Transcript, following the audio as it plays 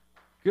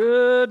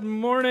Good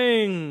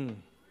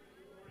morning.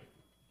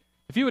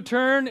 If you would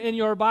turn in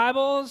your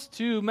Bibles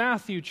to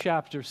Matthew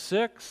chapter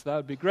 6, that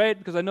would be great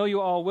because I know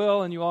you all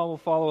will and you all will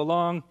follow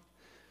along.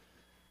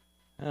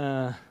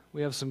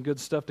 We have some good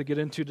stuff to get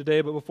into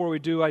today, but before we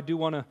do, I do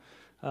want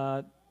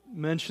to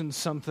mention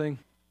something.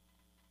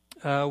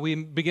 We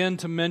began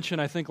to mention,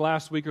 I think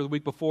last week or the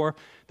week before,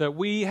 that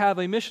we have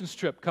a missions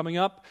trip coming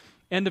up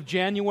end of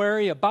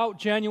January, about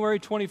January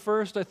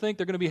 21st, I think.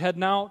 They're going to be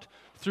heading out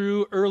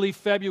through early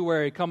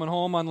February, coming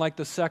home on like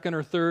the 2nd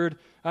or 3rd,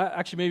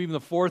 actually maybe even the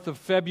 4th of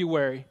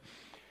February.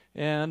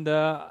 And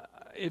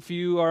if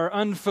you are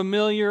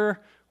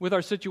unfamiliar with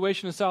our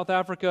situation in South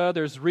Africa,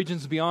 there's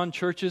Regions Beyond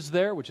Churches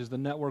there, which is the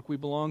network we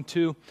belong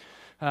to.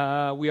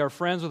 We are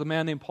friends with a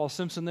man named Paul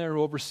Simpson there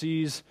who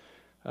oversees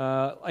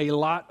a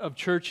lot of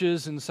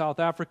churches in South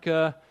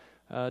Africa,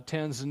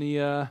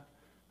 Tanzania,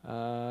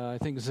 I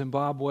think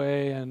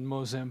Zimbabwe and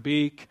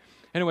Mozambique.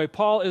 Anyway,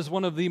 Paul is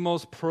one of the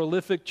most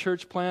prolific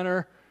church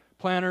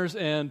planners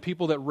and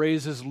people that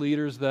raises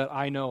leaders that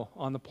I know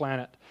on the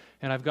planet.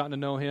 And I've gotten to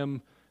know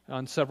him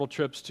on several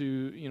trips to,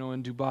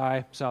 in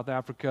Dubai, South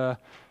Africa,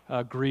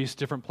 Greece,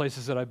 different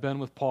places that I've been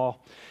with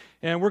Paul.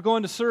 And we're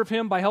going to serve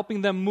him by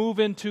helping them move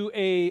into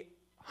a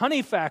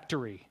honey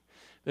factory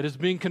that is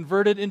being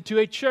converted into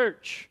a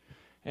church.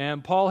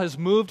 And Paul has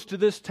moved to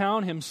this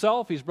town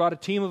himself. He's brought a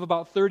team of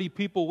about 30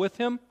 people with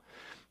him.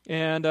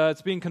 And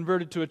it's being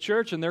converted to a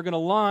church, and they're going to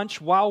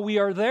launch while we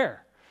are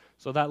there.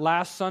 So that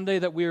last Sunday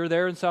that we are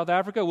there in South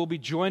Africa, we'll be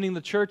joining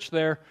the church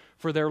there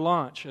for their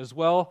launch, as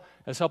well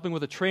as helping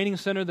with a training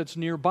center that's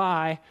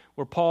nearby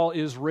where Paul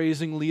is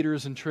raising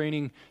leaders and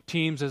training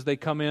teams as they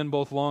come in,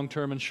 both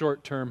long-term and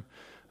short-term,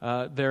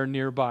 there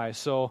nearby.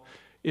 So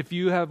if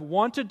you have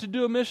wanted to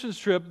do a missions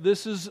trip,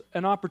 this is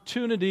an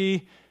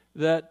opportunity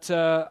that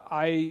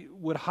I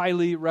would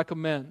highly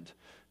recommend.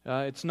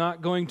 It's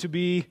not going to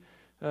be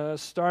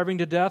starving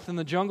to death in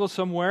the jungle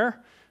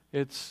somewhere.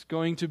 It's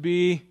going to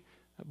be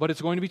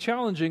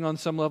challenging on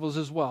some levels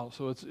as well.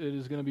 So it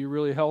is going to be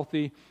really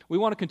healthy. We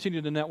want to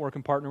continue to network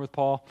and partner with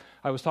Paul.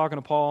 I was talking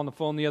to Paul on the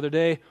phone the other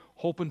day,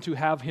 hoping to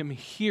have him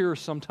here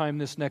sometime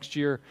this next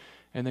year,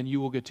 and then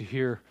you will get to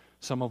hear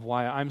some of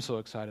why I'm so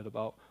excited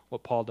about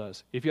what Paul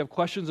does. If you have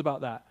questions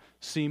about that,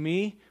 see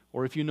me,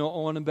 or if you know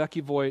Owen and Becky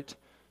Voigt,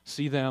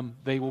 see them.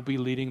 They will be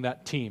leading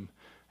that team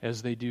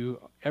as they do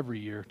every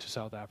year to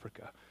South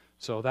Africa.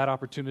 So that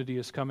opportunity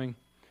is coming.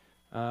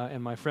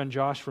 And my friend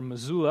Josh from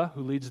Missoula,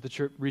 who leads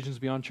the Regions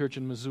Beyond Church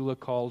in Missoula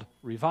called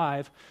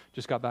Revive,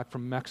 just got back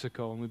from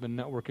Mexico, and we've been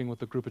networking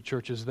with a group of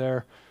churches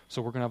there.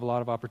 So we're going to have a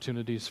lot of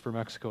opportunities for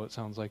Mexico, it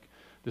sounds like,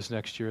 this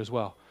next year as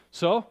well.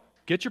 So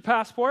get your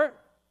passport,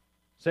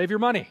 save your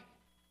money,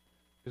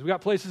 because we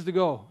got places to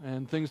go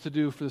and things to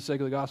do for the sake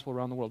of the gospel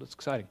around the world. It's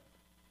exciting.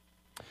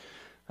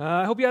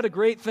 I hope you had a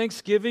great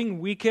Thanksgiving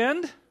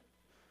weekend.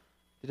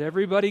 Did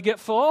everybody get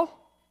full?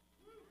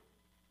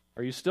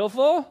 Are you still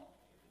full?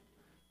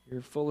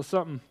 You're full of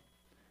something.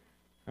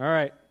 All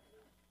right.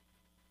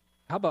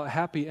 How about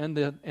happy end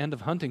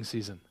of hunting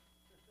season?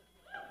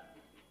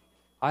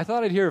 I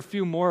thought I'd hear a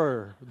few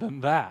more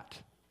than that.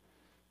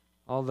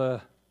 All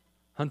the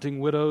hunting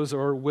widows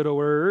or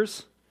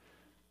widowers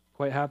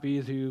quite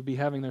happy to be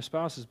having their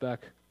spouses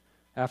back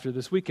after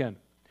this weekend.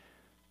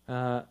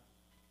 We're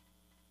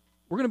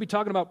going to be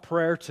talking about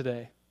prayer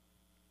today.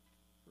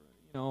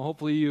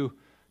 Hopefully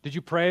did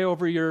you pray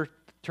over your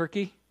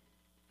turkey?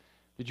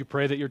 Did you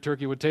pray that your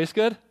turkey would taste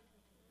good?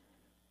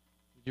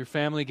 Did your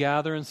family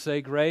gather and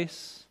say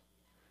grace?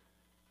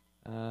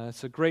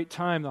 It's a great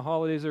time. The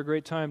holidays are a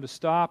great time to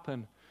stop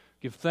and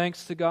give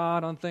thanks to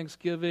God on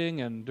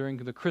Thanksgiving and during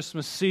the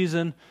Christmas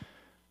season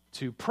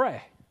to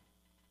pray,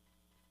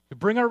 to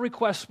bring our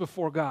requests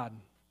before God,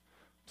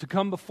 to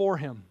come before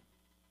Him,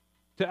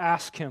 to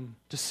ask Him,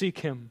 to seek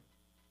Him.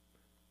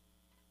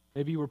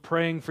 Maybe you were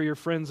praying for your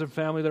friends and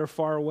family that are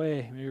far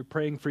away. Maybe you're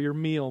praying for your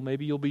meal.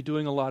 Maybe you'll be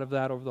doing a lot of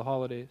that over the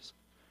holidays.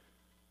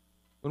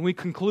 When we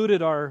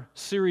concluded our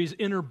series,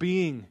 Inner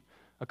Being,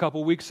 a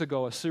couple weeks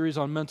ago, a series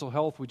on mental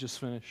health we just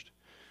finished,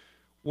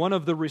 one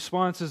of the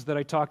responses that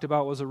I talked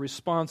about was a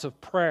response of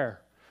prayer.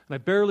 And I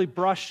barely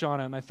brushed on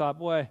it, and I thought,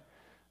 boy,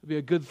 it'd be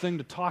a good thing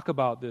to talk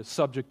about this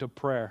subject of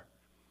prayer.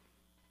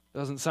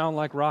 Doesn't sound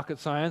like rocket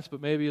science, but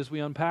maybe as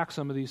we unpack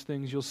some of these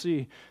things, you'll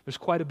see there's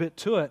quite a bit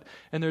to it.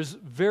 And there's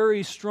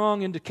very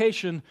strong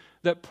indication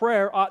that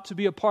prayer ought to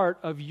be a part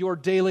of your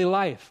daily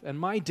life and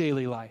my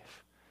daily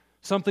life.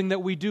 Something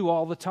that we do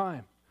all the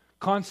time,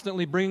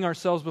 constantly bringing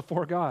ourselves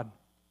before God.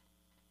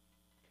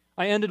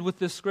 I ended with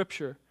this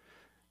scripture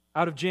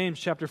out of James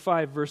chapter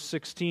 5, verse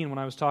 16, when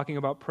I was talking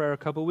about prayer a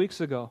couple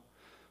weeks ago.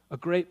 A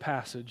great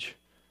passage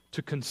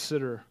to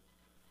consider.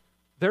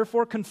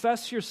 Therefore,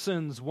 confess your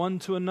sins one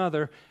to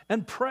another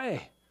and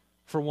pray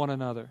for one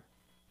another,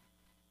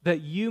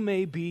 that you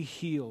may be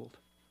healed.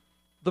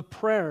 The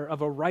prayer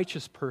of a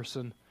righteous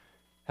person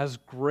has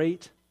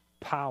great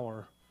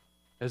power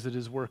as it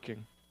is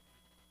working.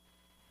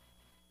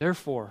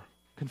 Therefore,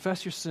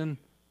 confess your sin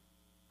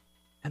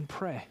and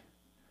pray.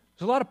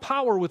 There's a lot of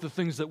power with the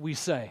things that we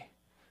say.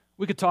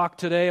 We could talk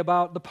today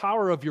about the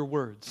power of your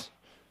words.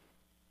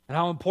 and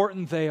how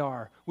important they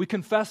are. We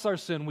confess our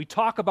sin. We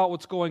talk about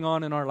what's going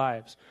on in our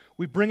lives.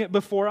 We bring it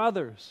before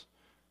others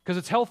because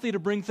it's healthy to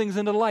bring things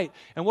into light.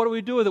 And what do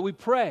we do with it? We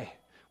pray.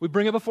 We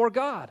bring it before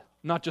God,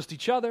 not just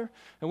each other,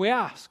 and we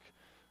ask,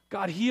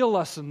 God, heal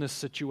us in this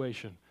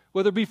situation,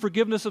 whether it be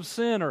forgiveness of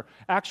sin or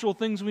actual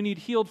things we need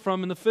healed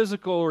from in the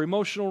physical or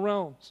emotional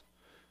realms.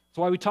 That's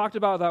why we talked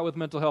about that with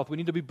mental health. We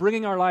need to be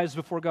bringing our lives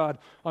before God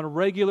on a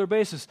regular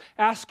basis,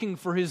 asking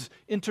for His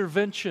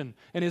intervention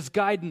and His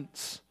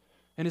guidance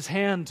and His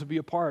hand to be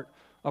a part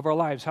of our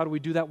lives. How do we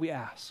do that? We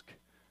ask.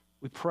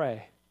 We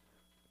pray.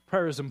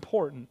 Prayer is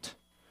important,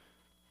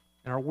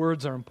 and our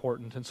words are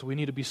important, and so we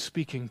need to be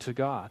speaking to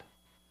God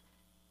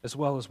as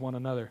well as one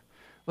another.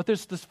 But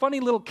there's this funny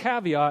little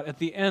caveat at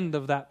the end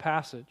of that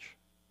passage.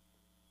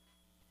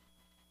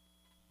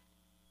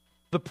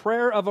 The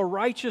prayer of a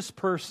righteous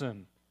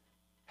person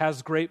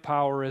has great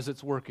power as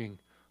it's working.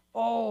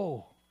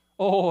 Oh,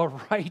 a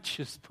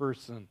righteous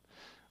person.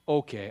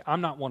 Okay,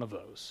 I'm not one of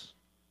those.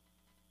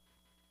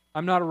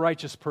 I'm not a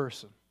righteous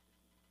person.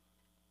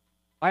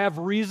 I have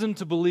reason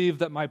to believe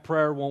that my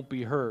prayer won't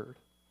be heard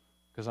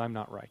because I'm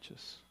not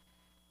righteous.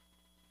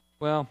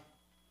 Well,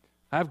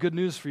 I have good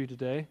news for you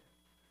today.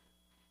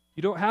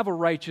 You don't have a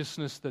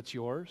righteousness that's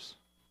yours.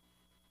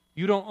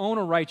 You don't own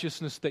a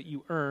righteousness that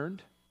you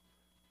earned.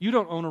 You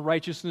don't own a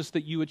righteousness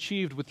that you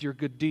achieved with your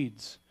good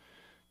deeds.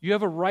 You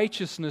have a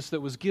righteousness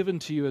that was given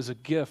to you as a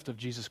gift of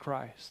Jesus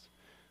Christ.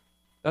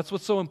 That's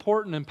what's so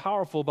important and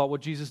powerful about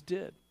what Jesus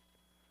did.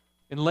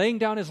 In laying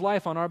down His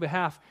life on our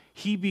behalf,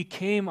 He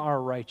became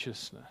our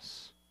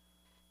righteousness.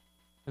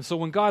 And so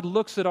when God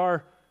looks at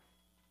our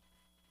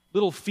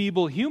little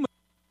feeble human,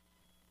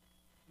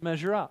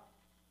 measure up.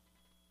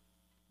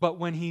 But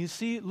when He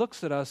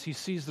looks at us, He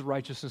sees the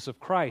righteousness of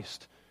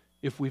Christ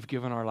if we've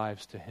given our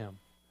lives to Him.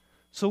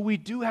 So we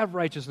do have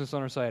righteousness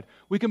on our side.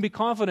 We can be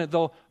confident,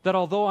 though, that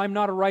although I'm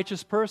not a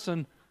righteous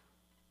person,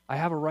 I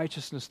have a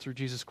righteousness through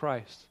Jesus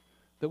Christ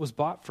that was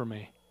bought for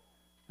me,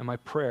 and my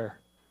prayer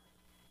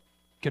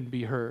can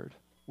be heard.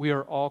 We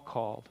are all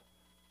called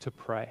to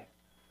pray,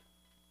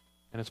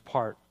 and it's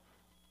part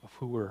of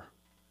who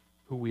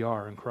we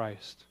are in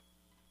Christ.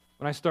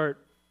 When I start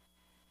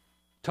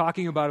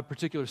talking about a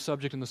particular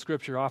subject in the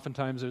Scripture,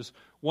 oftentimes there's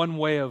one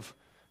way of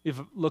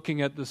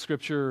looking at the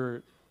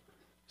Scripture,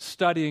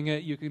 studying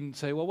it. You can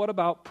say, well, what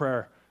about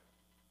prayer?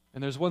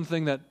 And there's one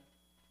thing that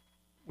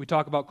we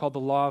talk about called the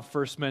law of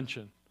first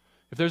mention.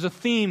 If there's a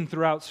theme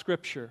throughout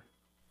Scripture,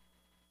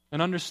 an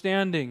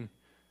understanding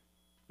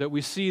that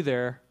we see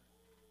there,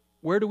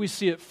 where do we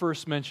see it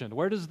first mentioned?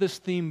 Where does this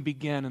theme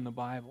begin in the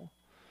Bible?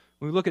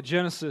 When we look at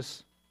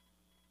Genesis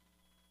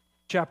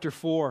chapter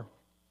 4,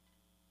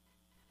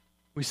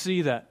 we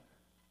see that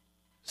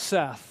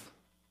Seth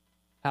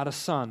had a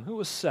son. Who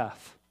was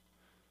Seth?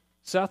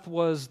 Seth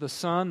was the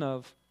son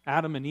of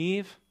Adam and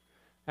Eve.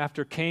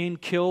 After Cain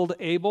killed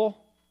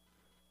Abel,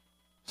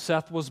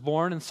 Seth was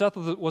born, and Seth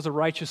was a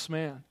righteous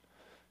man,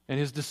 and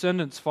his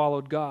descendants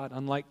followed God,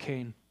 unlike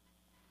Cain.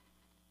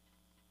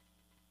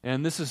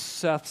 And this is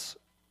Seth's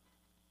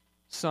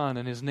son,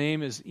 and his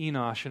name is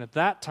Enosh. And at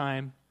that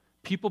time,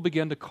 people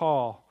began to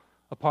call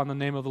upon the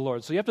name of the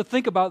Lord. So you have to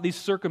think about these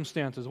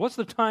circumstances. What's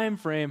the time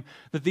frame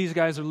that these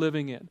guys are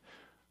living in?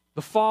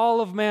 The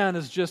fall of man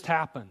has just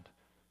happened.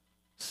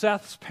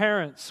 Seth's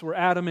parents were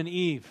Adam and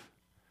Eve.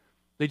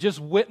 They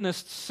just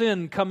witnessed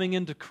sin coming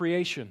into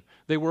creation.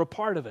 They were a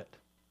part of it.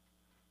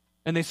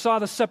 And they saw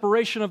the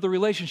separation of the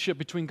relationship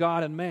between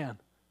God and man.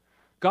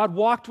 God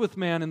walked with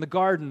man in the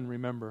garden,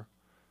 remember.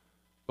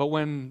 But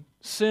when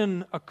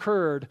sin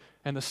occurred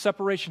and the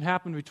separation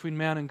happened between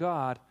man and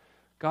God,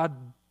 God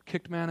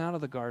kicked man out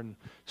of the garden.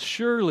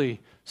 Surely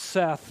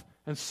Seth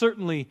and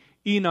certainly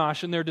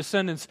Enosh and their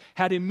descendants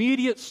had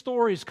immediate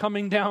stories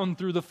coming down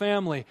through the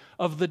family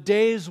of the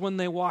days when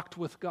they walked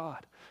with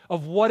God,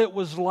 of what it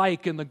was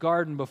like in the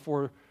garden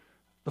before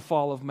the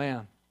fall of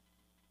man.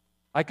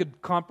 I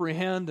could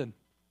comprehend and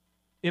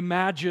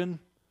imagine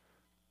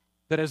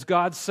that as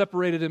God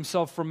separated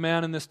Himself from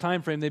man in this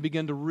time frame, they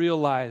began to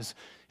realize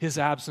His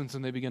absence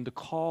and they began to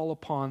call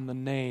upon the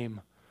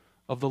name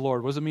of the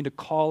Lord. What does it mean to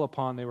call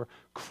upon? They were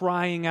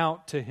crying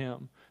out to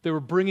Him. They were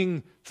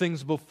bringing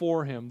things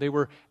before Him. They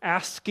were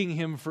asking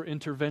Him for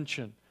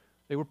intervention.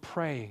 They were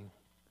praying.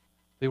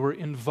 They were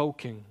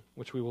invoking,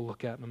 which we will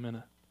look at in a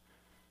minute.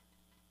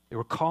 They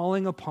were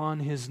calling upon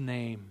His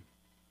name,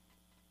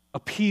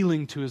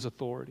 appealing to His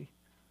authority.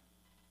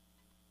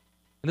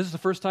 And this is the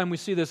first time we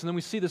see this, and then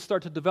we see this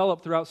start to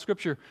develop throughout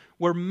Scripture,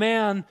 where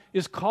man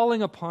is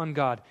calling upon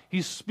God.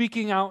 He's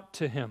speaking out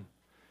to Him.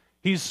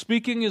 He's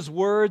speaking His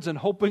words and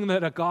hoping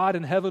that a God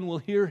in heaven will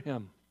hear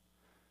him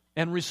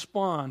and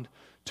respond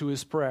to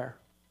his prayer.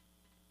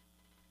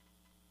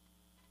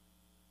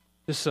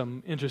 There's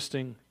some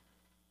interesting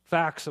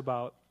facts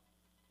about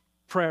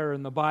prayer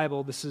in the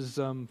Bible. This is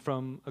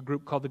from a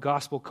group called the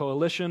Gospel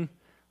Coalition.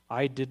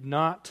 I did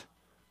not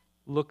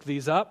look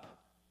these up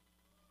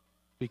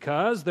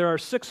because there are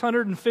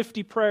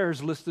 650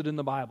 prayers listed in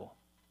the Bible.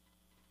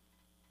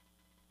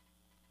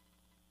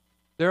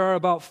 There are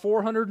about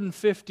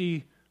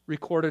 450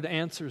 recorded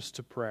answers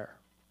to prayer.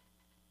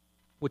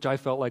 which I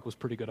felt like was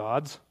pretty good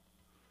odds.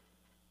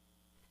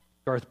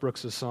 Garth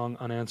Brooks' song,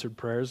 Unanswered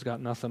Prayers,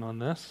 got nothing on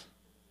this.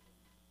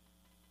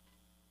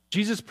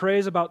 Jesus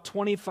prays about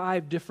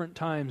 25 different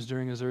times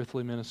during his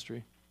earthly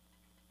ministry.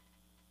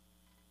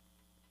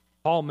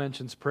 Paul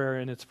mentions prayer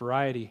in its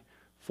variety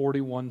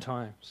 41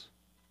 times.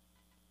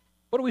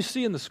 What do we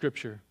see in the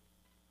Scripture?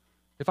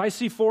 If I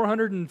see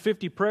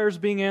 450 prayers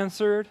being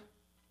answered,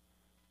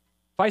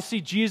 if I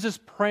see Jesus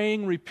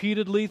praying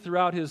repeatedly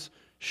throughout his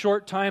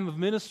short time of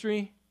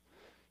ministry,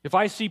 if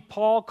I see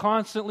Paul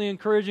constantly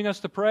encouraging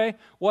us to pray,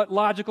 what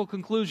logical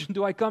conclusion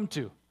do I come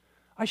to?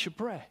 I should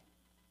pray.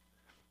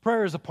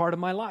 Prayer is a part of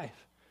my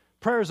life.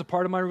 Prayer is a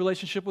part of my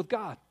relationship with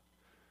God.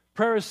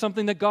 Prayer is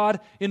something that God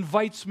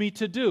invites me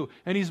to do,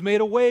 and he's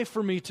made a way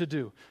for me to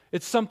do.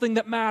 It's something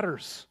that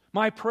matters.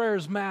 My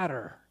prayers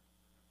matter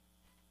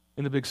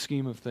in the big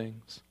scheme of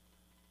things.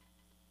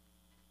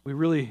 We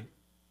really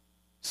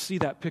see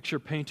that picture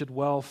painted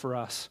well for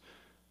us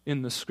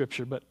in the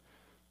Scripture. But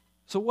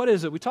so what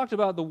is it? We talked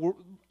about the word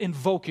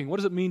invoking. What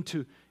does it mean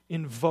to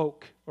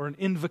invoke or an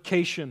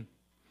invocation?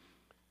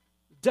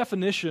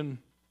 Definition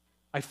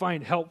I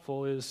find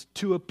helpful is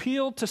to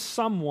appeal to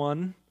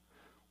someone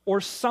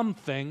or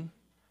something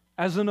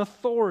as an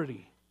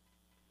authority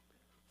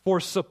for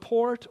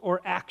support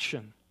or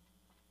action.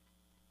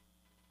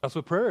 That's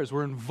what prayer is.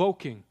 We're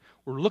invoking.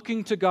 We're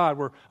looking to God.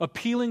 We're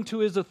appealing to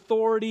his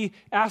authority,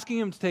 asking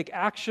him to take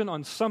action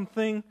on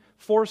something,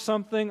 for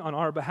something on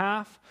our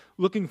behalf,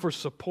 looking for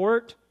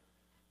support,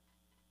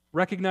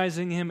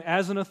 recognizing him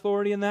as an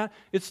authority in that.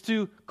 It's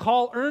to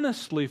call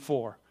earnestly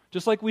for,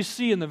 just like we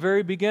see in the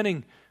very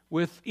beginning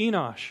with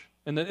Enosh,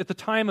 and at the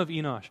time of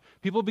Enosh.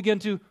 People begin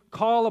to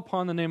call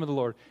upon the name of the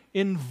Lord,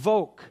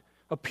 invoke,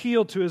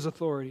 appeal to his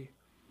authority.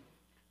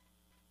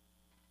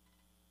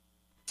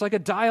 It's like a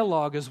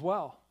dialogue as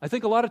well. I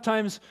think a lot of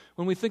times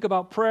when we think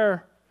about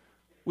prayer,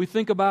 we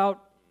think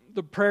about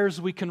the prayers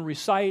we can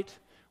recite.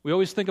 We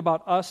always think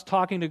about us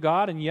talking to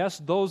God, and yes,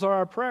 those are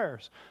our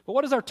prayers. But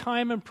what does our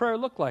time in prayer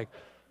look like?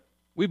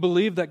 We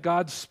believe that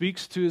God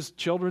speaks to his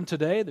children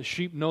today. The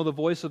sheep know the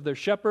voice of their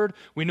shepherd.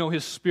 We know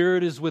his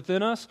Spirit is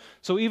within us.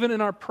 So even in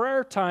our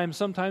prayer time,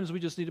 sometimes we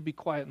just need to be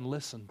quiet and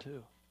listen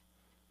too.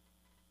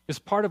 It's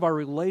part of our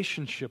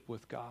relationship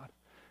with God.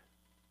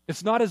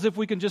 It's not as if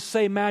we can just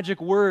say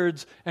magic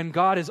words and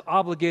God is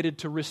obligated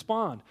to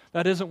respond.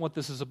 That isn't what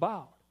this is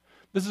about.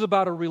 This is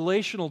about a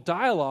relational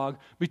dialogue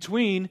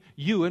between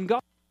you and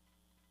God.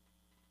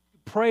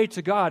 Pray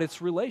to God, it's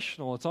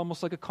relational. It's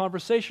almost like a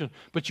conversation,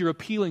 but you're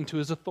appealing to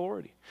his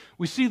authority.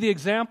 We see the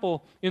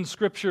example in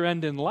Scripture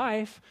and in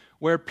life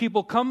where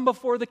people come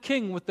before the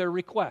king with their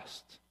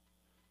requests.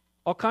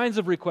 All kinds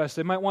of requests.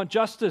 They might want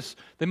justice.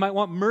 They might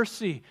want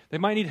mercy. They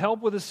might need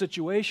help with a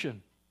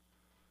situation.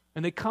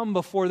 And they come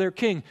before their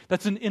king.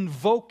 That's an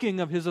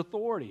invoking of his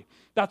authority.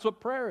 That's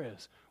what prayer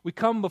is. We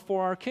come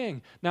before our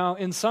king. Now,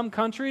 in some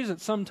countries, at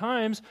some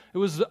times, it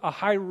was a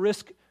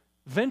high-risk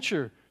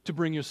venture to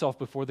bring yourself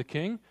before the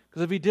king,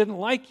 because if he didn't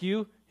like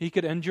you, he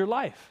could end your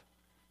life.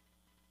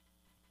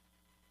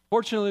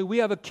 Fortunately, we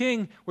have a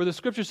king where the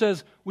Scripture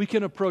says we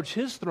can approach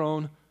his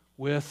throne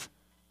with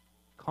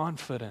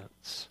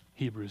confidence,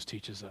 Hebrews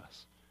teaches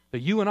us.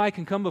 That you and I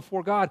can come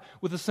before God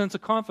with a sense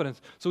of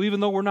confidence. So even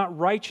though we're not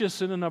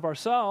righteous in and of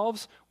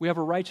ourselves, we have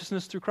a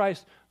righteousness through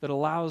Christ that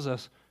allows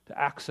us to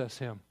access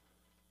him,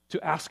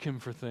 to ask him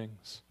for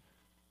things,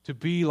 to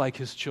be like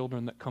his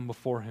children that come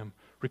before him,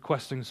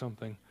 requesting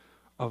something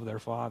of their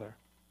Father.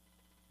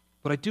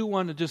 But I do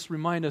want to just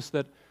remind us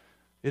that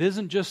it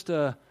isn't just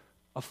a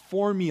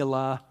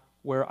formula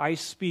where I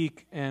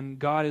speak and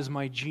God is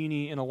my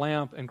genie in a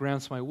lamp and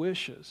grants my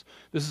wishes.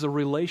 This is a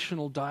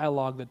relational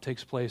dialogue that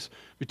takes place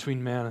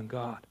between man and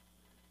God.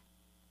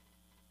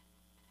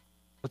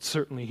 But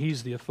certainly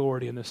he's the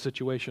authority in this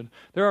situation.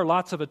 There are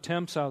lots of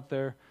attempts out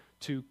there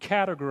to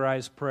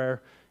categorize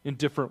prayer in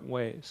different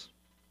ways.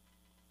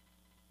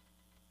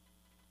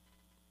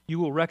 You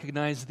will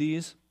recognize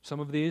these, some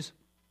of these.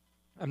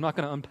 I'm not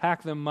going to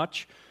unpack them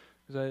much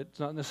because it's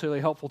not necessarily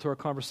helpful to our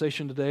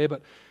conversation today,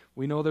 but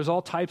we know there's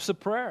all types of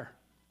prayer.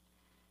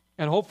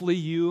 And hopefully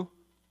you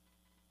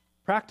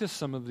practice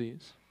some of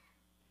these.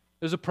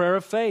 There's a prayer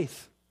of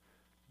faith.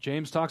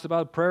 James talks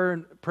about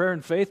prayer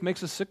and faith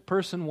makes a sick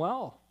person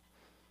well.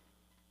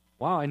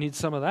 Wow, I need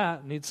some of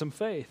that. I need some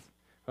faith.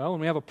 Well,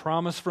 when we have a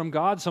promise from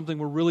God, something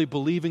we're really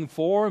believing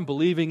for and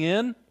believing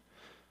in,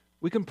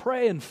 we can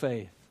pray in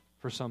faith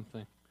for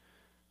something.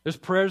 There's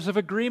prayers of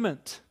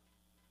agreement.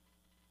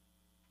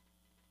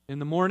 In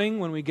the morning,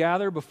 when we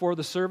gather before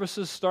the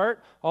services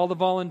start, all the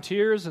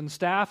volunteers and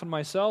staff and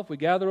myself, we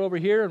gather over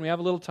here and we have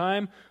a little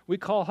time. We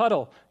call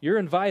huddle. You're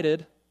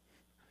invited.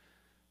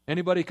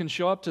 Anybody can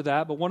show up to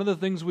that, but one of the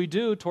things we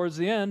do towards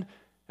the end,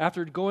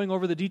 after going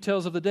over the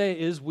details of the day,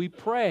 is we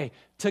pray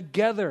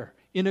together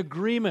in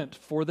agreement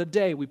for the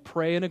day. We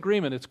pray in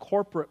agreement. It's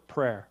corporate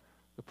prayer,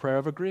 the prayer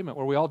of agreement,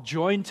 where we all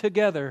join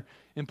together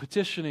in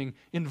petitioning,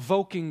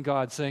 invoking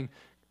God, saying,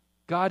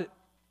 God,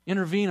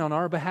 intervene on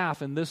our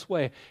behalf in this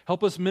way.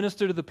 Help us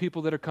minister to the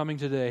people that are coming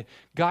today.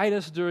 Guide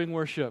us during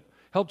worship.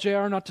 Help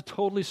JR not to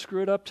totally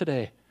screw it up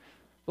today.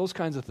 Those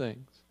kinds of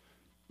things.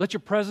 Let your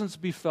presence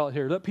be felt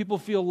here. Let people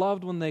feel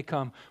loved when they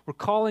come. We're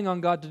calling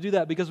on God to do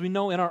that because we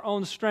know in our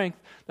own strength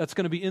that's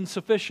going to be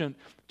insufficient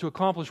to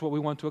accomplish what we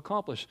want to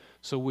accomplish.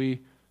 So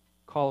we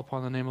call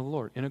upon the name of the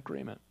Lord in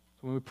agreement.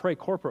 So when we pray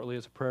corporately,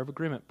 it's a prayer of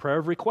agreement. Prayer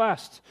of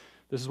request.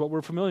 This is what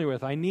we're familiar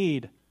with. I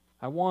need,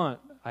 I want,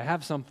 I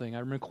have something,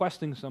 I'm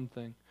requesting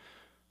something.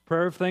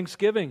 Prayer of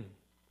thanksgiving.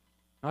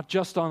 Not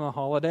just on a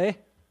holiday,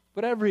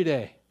 but every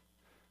day.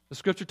 The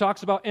Scripture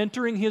talks about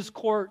entering His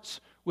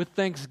courts with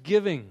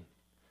thanksgiving.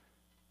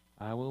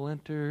 I will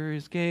enter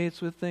His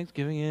gates with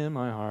thanksgiving in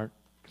my heart.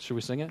 Should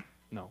we sing it?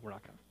 No, we're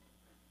not going to.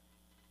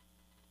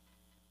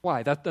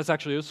 Why? That's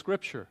actually a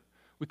Scripture.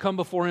 We come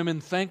before Him in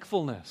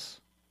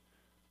thankfulness.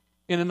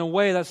 And in a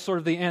way, that's sort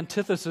of the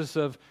antithesis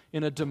of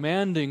in a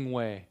demanding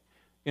way,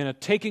 in a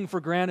taking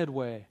for granted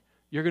way.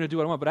 You're going to do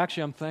what I want, but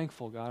actually I'm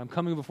thankful, God. I'm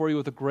coming before you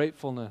with a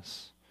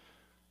gratefulness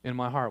in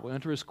my heart. We'll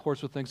enter His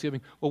courts with thanksgiving.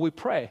 Well, we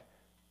pray,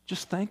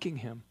 just thanking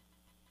Him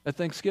at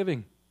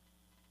Thanksgiving.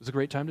 It's a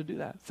great time to do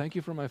that. Thank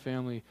you for my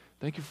family.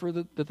 Thank you for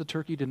that the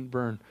turkey didn't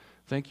burn.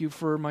 Thank you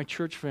for my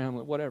church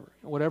family, whatever.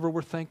 Whatever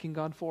we're thanking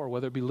God for,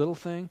 whether it be little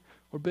thing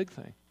or big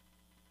thing.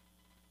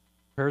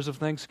 Prayers of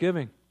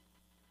thanksgiving.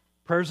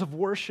 Prayers of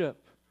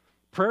worship.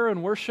 Prayer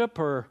and worship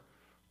are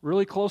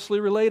really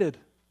closely related.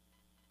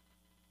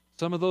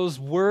 Some of those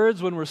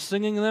words, when we're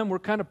singing them, we're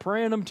kind of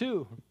praying them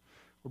too.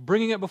 We're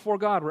bringing it before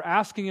God. We're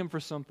asking Him for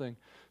something.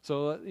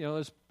 So,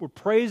 we're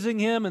praising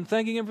Him and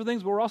thanking Him for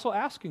things, but we're also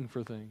asking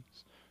for things.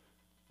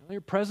 Let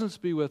your presence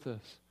be with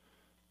us.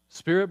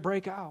 Spirit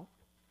break out.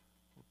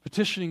 We're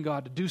petitioning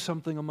God to do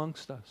something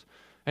amongst us.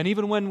 And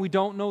even when we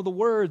don't know the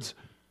words,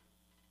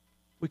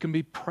 we can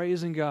be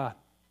praising God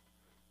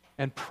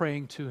and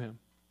praying to Him.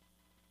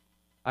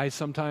 I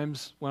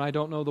sometimes, when I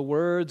don't know the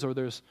words or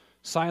there's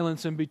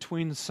silence in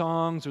between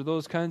songs or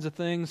those kinds of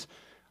things,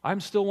 I'm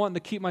still wanting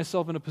to keep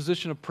myself in a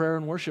position of prayer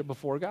and worship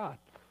before God.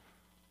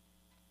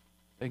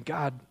 And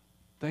God,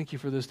 thank you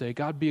for this day.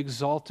 God, be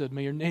exalted.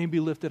 May your name be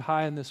lifted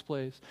high in this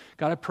place.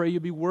 God, I pray you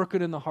be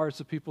working in the hearts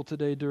of people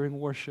today during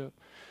worship.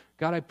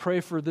 God, I pray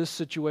for this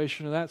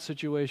situation or that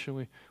situation.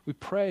 We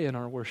pray in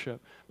our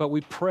worship, but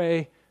we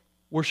pray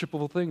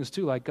worshipable things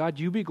too, like God,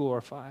 you be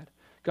glorified.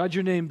 God,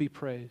 your name be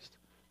praised.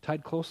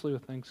 Tied closely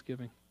with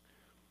thanksgiving.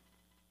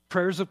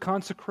 Prayers of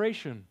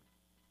consecration.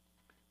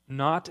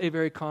 Not a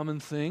very common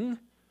thing.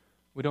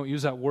 We don't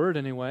use that word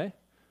anyway.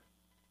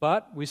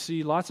 But we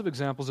see lots of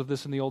examples of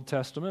this in the Old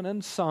Testament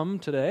and some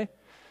today,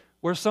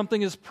 where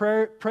something is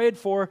prayed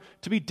for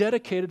to be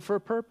dedicated for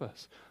a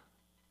purpose.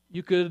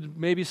 You could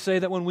maybe say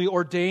that when we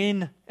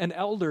ordain an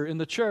elder in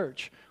the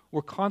church,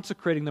 we're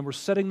consecrating them, we're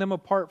setting them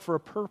apart for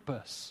a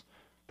purpose,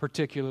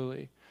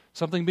 particularly.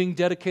 Something being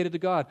dedicated to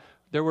God.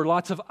 There were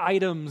lots of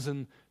items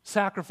and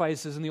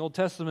sacrifices in the Old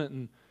Testament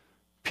and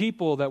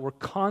people that were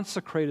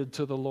consecrated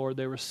to the Lord.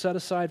 They were set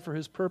aside for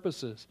His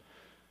purposes.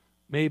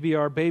 Maybe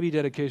our baby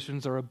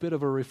dedications are a bit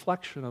of a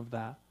reflection of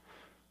that.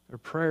 They're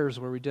prayers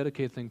where we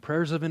dedicate things.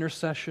 Prayers of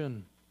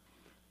intercession.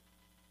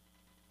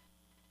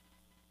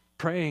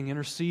 Praying,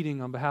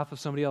 interceding on behalf of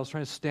somebody else,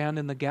 trying to stand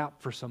in the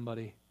gap for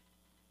somebody.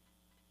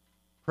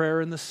 Prayer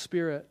in the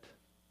Spirit.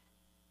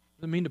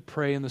 What does it mean to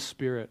pray in the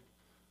Spirit?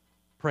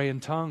 Pray in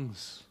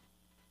tongues.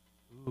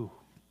 Ooh.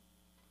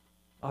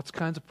 Lots of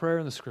kinds of prayer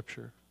in the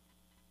Scripture.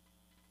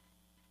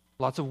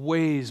 Lots of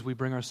ways we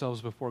bring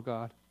ourselves before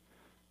God.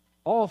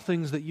 All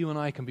things that you and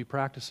I can be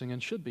practicing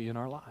and should be in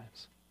our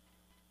lives.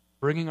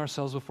 Bringing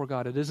ourselves before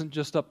God. It isn't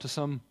just up to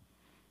some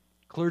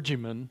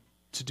clergyman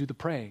to do the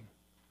praying.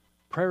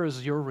 Prayer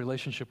is your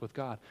relationship with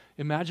God.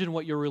 Imagine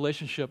what your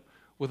relationship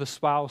with a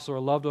spouse or a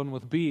loved one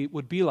would be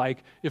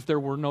like if there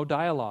were no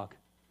dialogue.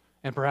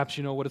 And perhaps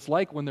you know what it's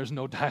like when there's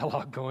no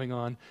dialogue going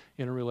on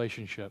in a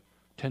relationship.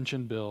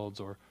 Tension builds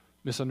or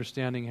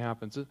misunderstanding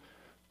happens.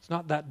 It's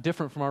not that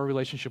different from our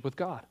relationship with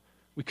God.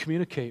 We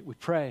communicate, we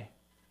pray,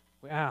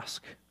 we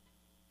ask.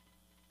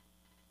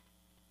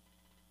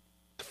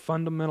 The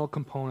fundamental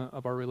component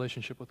of our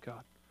relationship with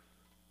God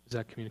is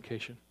that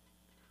communication.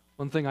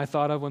 One thing I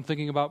thought of when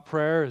thinking about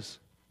prayer is,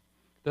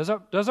 does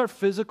our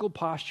physical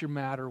posture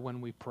matter when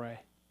we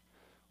pray?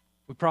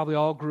 We probably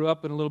all grew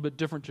up in a little bit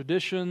different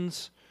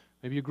traditions.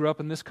 Maybe you grew up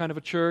in this kind of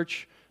a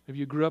church. Maybe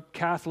you grew up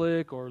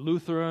Catholic or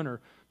Lutheran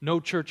or no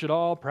church at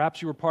all.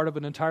 Perhaps you were part of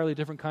an entirely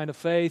different kind of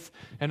faith.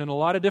 And in a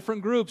lot of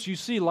different groups, you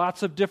see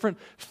lots of different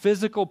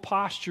physical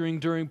posturing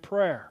during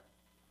prayer.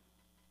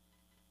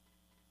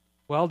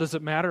 Well, does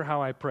it matter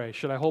how I pray?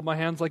 Should I hold my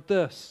hands like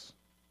this?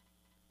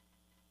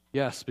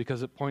 Yes,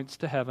 because it points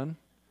to heaven.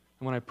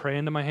 And when I pray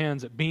into my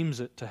hands, it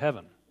beams it to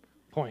heaven.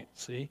 Point,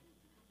 see?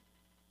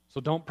 So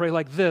don't pray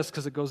like this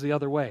because it goes the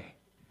other way.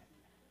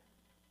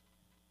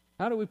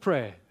 How do we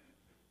pray?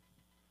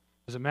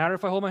 Does it matter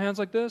if I hold my hands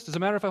like this? Does it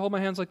matter if I hold my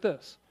hands like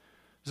this?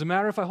 Does it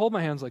matter if I hold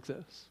my hands like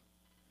this?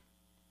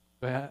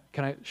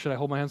 Should I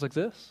hold my hands like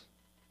this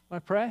when I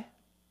pray?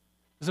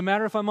 Does it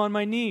matter if I'm on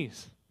my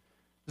knees?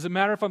 Does it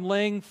matter if I'm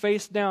laying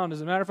face down?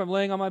 Does it matter if I'm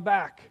laying on my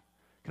back?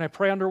 Can I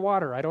pray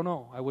underwater? I don't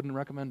know. I wouldn't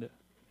recommend it.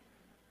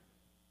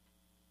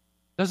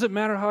 Does it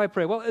matter how I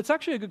pray? Well, it's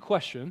actually a good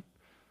question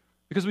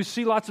Because we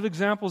see lots of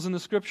examples in the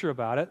Scripture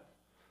about it,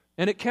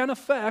 and it can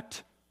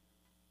affect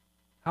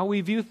how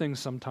we view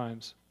things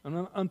sometimes. I'm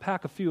going to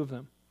unpack a few of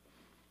them.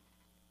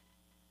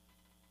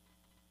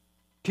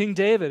 King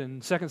David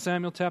in 2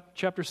 Samuel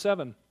chapter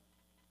 7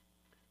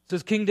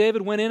 says, King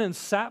David went in and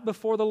sat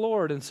before the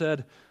Lord and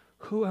said,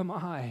 "Who am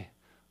I,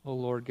 O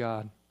Lord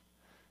God?"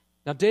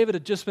 Now David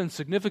had just been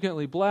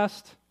significantly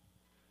blessed,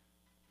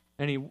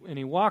 and he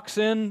walks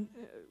in,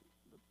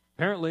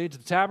 apparently, to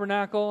the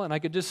tabernacle, and I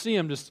could just see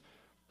him just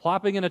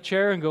plopping in a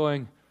chair and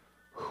going,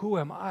 "Who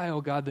am I,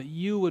 O God, that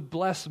you would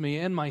bless me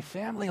and my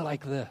family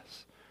like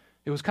this?"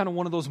 It was kind of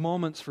one of those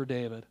moments for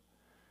David.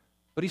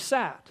 But he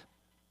sat.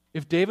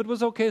 If David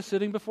was okay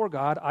sitting before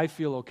God, I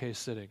feel okay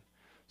sitting.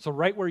 So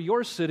right where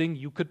you're sitting,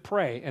 you could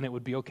pray, and it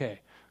would be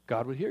okay.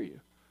 God would hear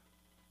you.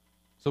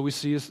 So we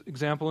see this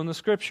example in the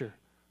Scripture.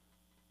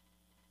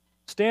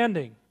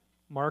 Standing,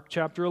 Mark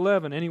chapter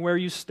 11, anywhere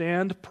you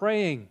stand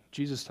praying,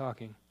 Jesus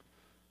talking.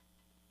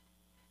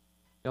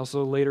 He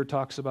also later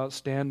talks about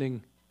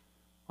standing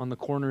on the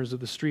corners of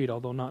the street,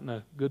 although not in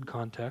a good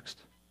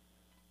context.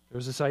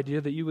 There's this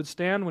idea that you would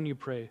stand when you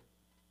pray.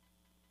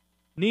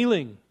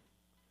 Kneeling,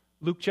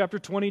 Luke chapter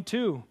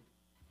 22.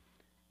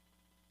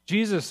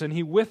 Jesus, and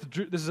he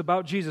withdrew, this is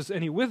about Jesus,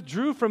 and he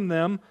withdrew from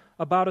them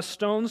about a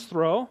stone's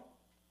throw,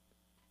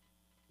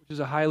 which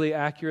is a highly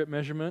accurate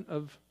measurement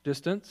of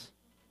distance.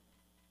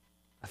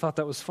 I thought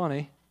that was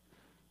funny.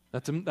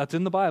 That's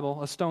in the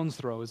Bible. A stone's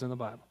throw is in the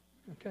Bible.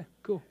 Okay,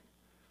 cool.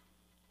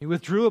 He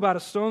withdrew about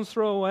a stone's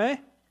throw away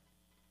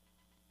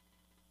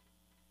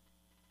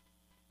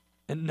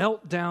and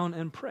knelt down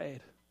and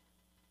prayed.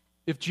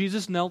 If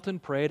Jesus knelt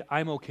and prayed,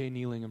 I'm okay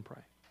kneeling and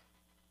praying.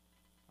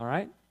 All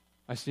right?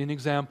 I see an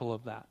example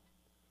of that.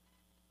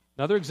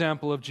 Another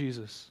example of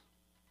Jesus.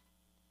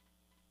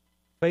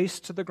 Face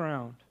to the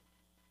ground.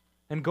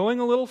 And going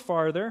a little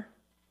farther,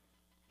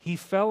 he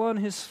fell on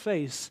his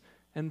face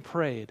and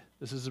prayed.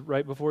 This is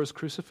right before his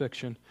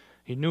crucifixion.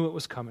 He knew it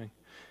was coming.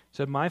 He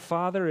said, "My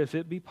Father, if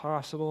it be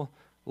possible,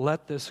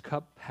 let this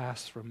cup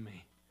pass from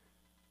me.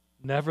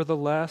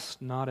 Nevertheless,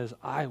 not as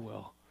I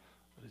will,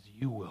 but as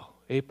you will."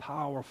 A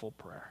powerful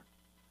prayer.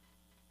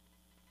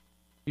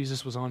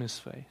 Jesus was on his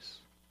face,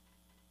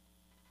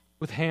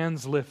 with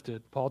hands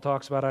lifted. Paul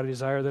talks about, "I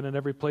desire that in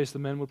every place the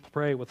men would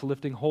pray with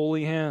lifting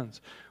holy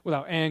hands,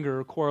 without anger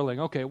or quarreling."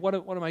 Okay, what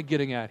am I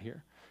getting at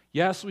here?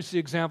 Yes, we see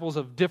examples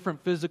of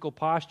different physical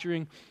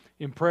posturing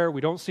in prayer.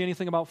 We don't see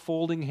anything about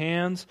folding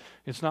hands.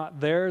 It's not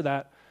there.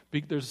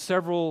 There's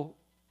several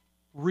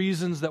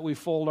reasons that we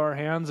fold our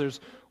hands. There's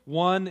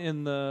one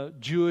in the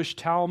Jewish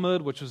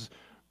Talmud, which is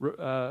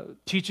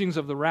teachings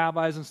of the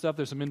rabbis and stuff.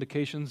 There's some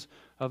indications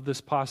of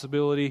this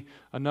possibility.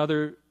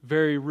 Another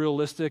very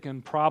realistic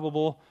and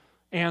probable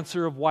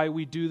answer of why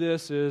we do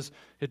this is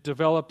it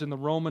developed in the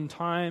Roman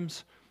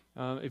times.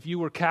 If you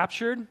were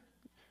captured,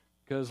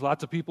 because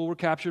lots of people were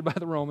captured by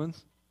the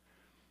Romans,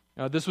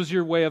 this was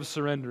your way of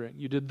surrendering.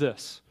 You did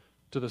this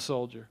to the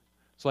soldier.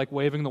 It's like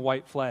waving the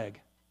white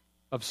flag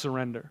of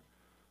surrender.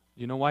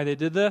 You know why they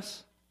did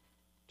this?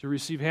 To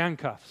receive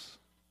handcuffs.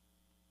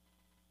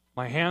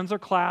 My hands are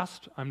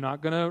clasped. I'm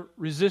not going to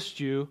resist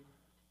you.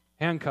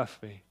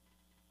 Handcuff me.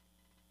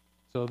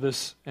 So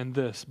this and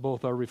this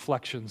both are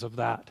reflections of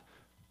that.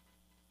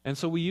 And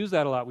so we use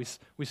that a lot. We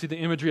see the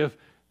imagery of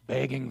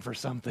begging for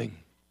something.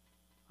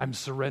 I'm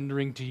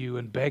surrendering to you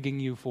and begging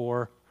you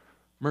for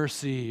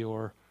mercy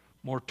or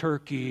more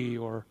turkey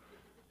or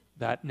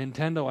that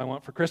Nintendo I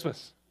want for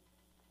Christmas.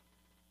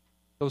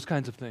 Those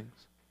kinds of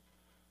things.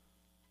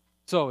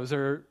 So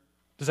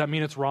does that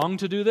mean it's wrong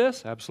to do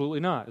this? Absolutely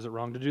not. Is it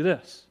wrong to do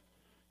this?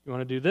 You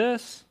want to do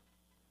this?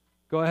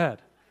 Go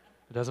ahead.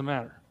 It doesn't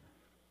matter.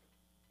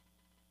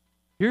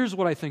 Here's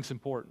what I think is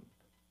important.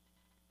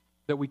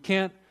 That we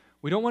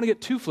don't want to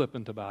get too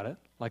flippant about it,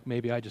 like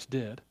maybe I just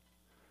did.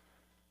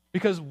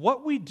 Because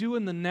what we do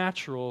in the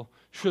natural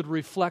should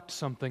reflect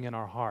something in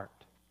our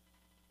heart.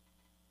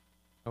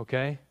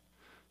 Okay?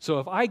 So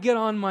if I get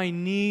on my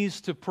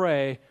knees to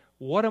pray,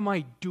 what am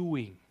I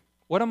doing?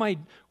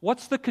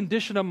 What's the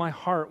condition of my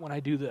heart when I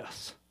do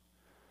this?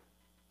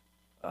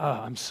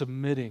 I'm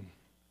submitting.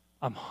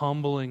 I'm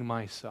humbling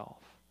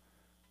myself.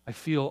 I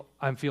feel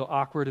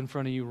awkward in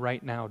front of you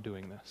right now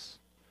doing this.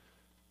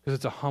 Because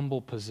it's a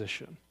humble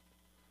position.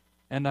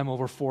 And I'm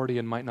over 40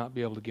 and might not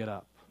be able to get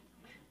up.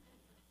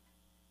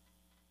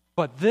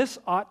 But this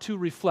ought to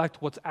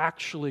reflect what's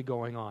actually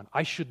going on.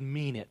 I should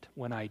mean it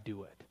when I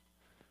do it.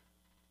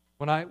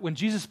 When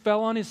Jesus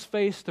fell on his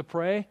face to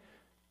pray,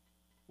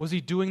 was he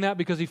doing that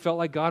because he felt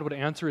like God would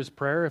answer his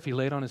prayer if he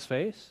laid on his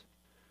face?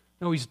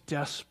 No, he's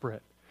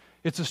desperate.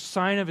 It's a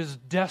sign of his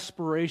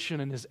desperation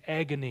and his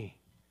agony.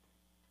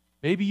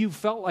 Maybe you've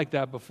felt like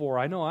that before.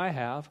 I know I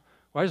have.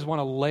 I just want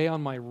to lay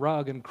on my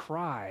rug and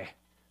cry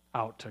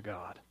out to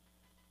God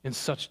in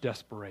such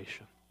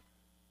desperation.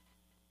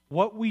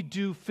 What we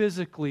do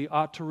physically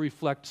ought to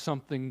reflect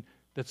something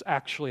that's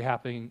actually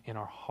happening in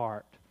our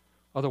heart.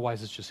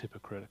 Otherwise, it's just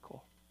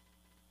hypocritical.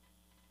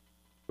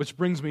 Which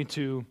brings me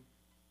to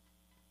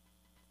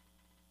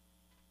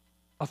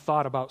a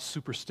thought about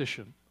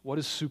superstition. What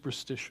is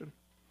superstition?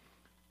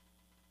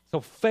 So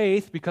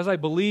faith, because I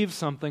believe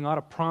something, ought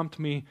to prompt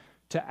me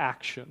to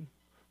action.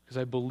 Because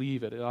I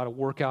believe it. It ought to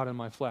work out in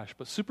my flesh.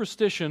 But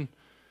superstition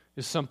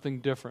is something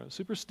different.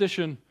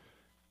 Superstition,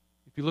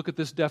 if you look at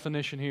this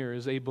definition here,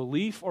 is a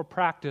belief or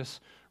practice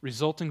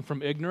resulting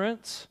from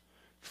ignorance,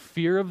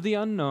 fear of the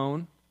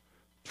unknown,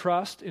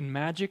 trust in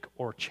magic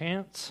or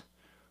chance,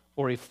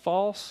 or a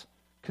false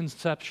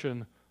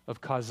conception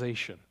of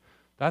causation.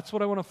 That's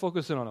what I want to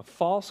focus in on, a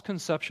false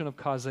conception of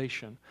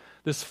causation.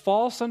 This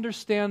false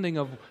understanding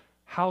of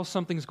how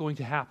something's going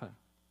to happen.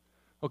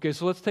 Okay,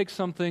 so let's take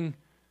something,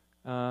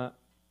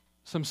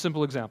 some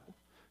simple example.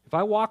 If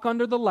I walk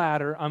under the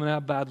ladder, I'm going to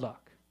have bad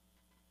luck.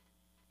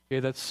 Okay,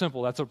 that's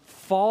simple. That's a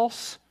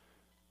false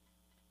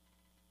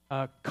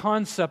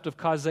concept of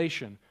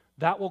causation.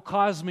 That will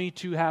cause me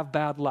to have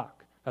bad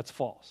luck. That's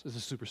false. It's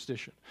a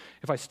superstition.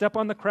 If I step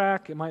on the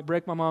crack, it might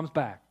break my mom's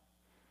back.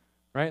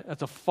 Right?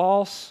 That's a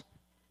false,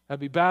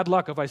 that'd be bad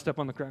luck if I step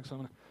on the crack, so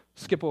I'm going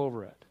to skip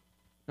over it.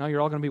 Now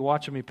you're all going to be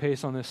watching me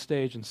pace on this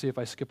stage and see if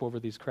I skip over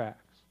these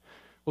cracks.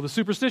 Well, the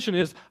superstition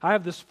is, I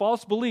have this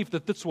false belief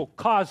that this will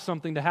cause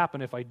something to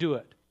happen if I do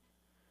it.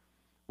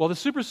 Well, the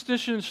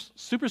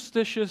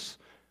superstitious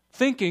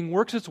thinking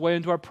works its way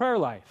into our prayer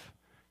life,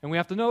 and we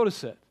have to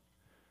notice it.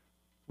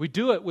 We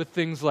do it with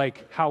things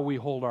like how we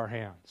hold our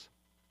hands.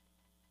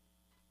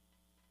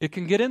 It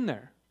can get in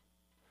there.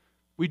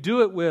 We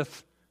do it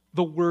with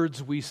the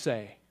words we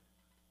say.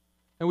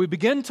 And we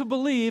begin to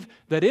believe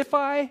that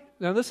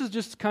now this is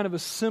just kind of a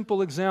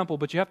simple example,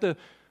 but you have to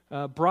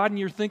broaden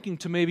your thinking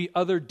to maybe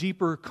other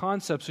deeper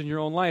concepts in your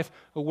own life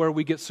where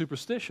we get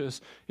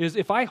superstitious, is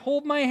if I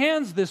hold my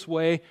hands this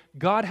way,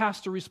 God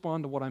has to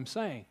respond to what I'm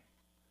saying.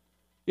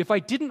 If I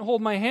didn't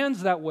hold my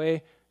hands that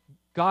way,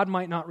 God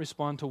might not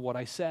respond to what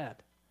I said.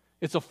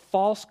 It's a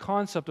false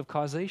concept of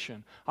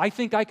causation. I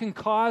think I can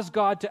cause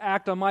God to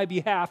act on my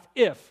behalf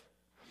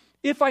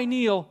if I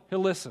kneel, He'll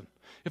listen.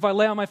 If I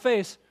lay on my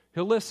face,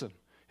 He'll listen.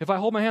 If I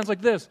hold my hands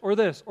like this, or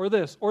this, or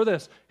this, or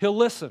this, He'll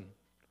listen.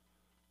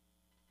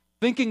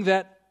 Thinking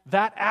that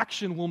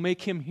action will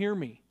make Him hear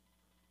me.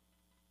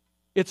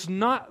 It's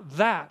not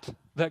that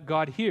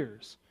God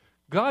hears.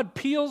 God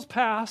peels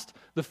past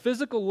the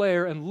physical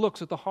layer and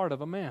looks at the heart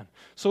of a man.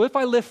 So if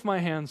I lift my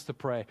hands to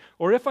pray,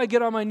 or if I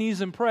get on my knees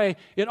and pray,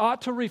 it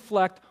ought to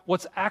reflect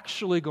what's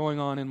actually going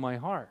on in my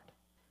heart.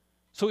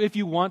 So if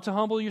you want to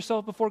humble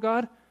yourself before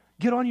God,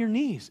 get on your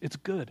knees. It's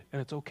good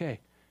and it's okay.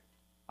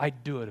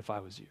 I'd do it if I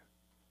was you.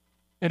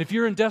 And if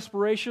you're in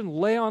desperation,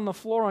 lay on the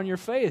floor on your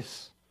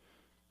face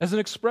as an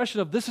expression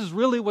of, this is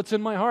really what's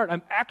in my heart.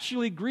 I'm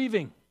actually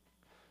grieving.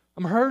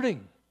 I'm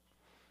hurting.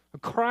 I'm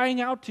crying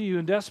out to you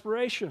in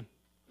desperation.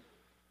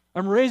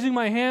 I'm raising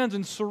my hands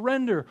in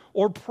surrender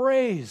or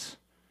praise.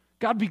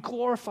 God be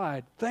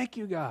glorified. Thank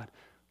you, God.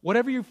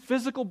 Whatever your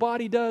physical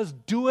body does,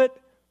 do it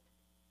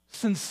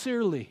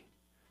sincerely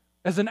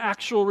as an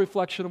actual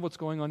reflection of what's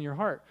going on in your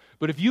heart.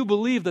 But if you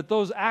believe that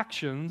those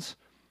actions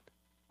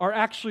are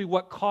actually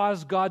what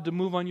caused God to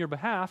move on your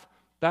behalf,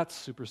 that's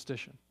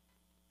superstition.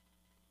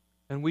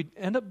 And we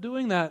end up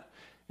doing that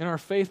in our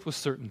faith with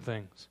certain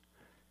things.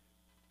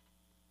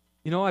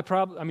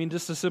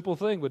 Just a simple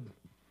thing would,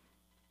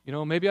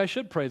 maybe I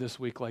should pray this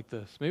week like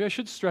this. Maybe I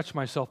should stretch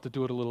myself to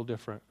do it a little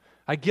different.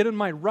 I get in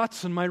my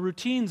ruts and my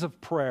routines of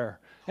prayer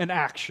and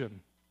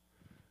action,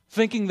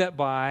 thinking that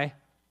by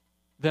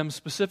them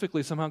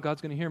specifically, somehow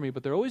God's going to hear me.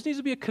 But there always needs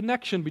to be a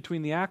connection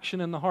between the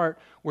action and the heart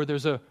where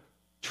there's a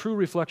true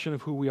reflection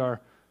of who we are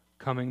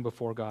coming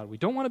before God. We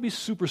don't want to be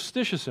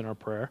superstitious in our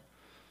prayer.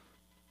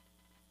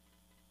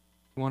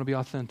 We want to be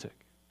authentic.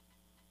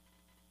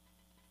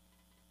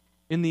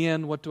 In the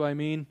end, what do I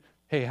mean?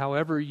 Hey,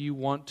 however you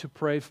want to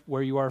pray,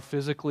 where you are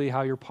physically,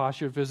 how you're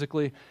postured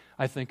physically,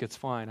 I think it's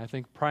fine. I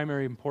think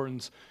primary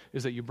importance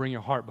is that you bring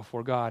your heart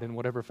before God in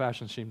whatever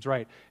fashion seems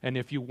right. And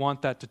if you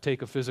want that to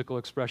take a physical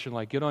expression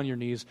like get on your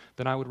knees,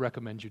 then I would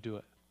recommend you do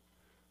it.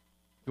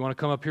 If you want to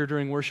come up here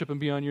during worship and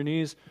be on your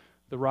knees,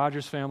 the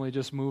Rogers family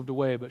just moved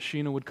away, but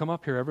Sheena would come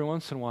up here every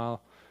once in a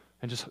while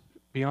and just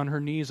be on her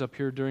knees up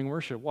here during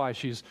worship. Why?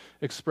 She's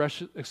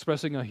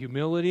expressing a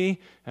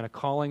humility and a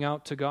calling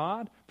out to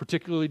God,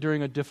 particularly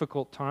during a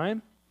difficult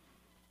time.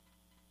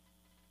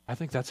 I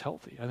think that's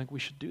healthy. I think we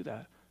should do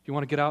that. If you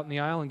want to get out in the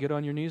aisle and get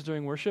on your knees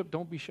during worship,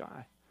 don't be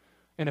shy.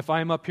 And if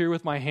I'm up here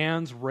with my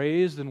hands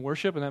raised in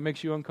worship and that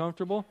makes you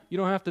uncomfortable, you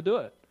don't have to do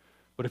it.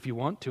 But if you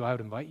want to, I would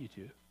invite you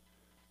to.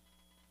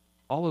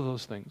 All of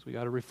those things, we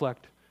got to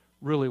reflect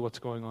really what's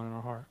going on in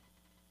our heart.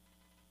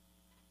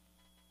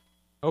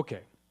 Okay.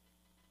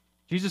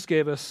 Jesus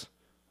gave us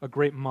a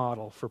great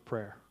model for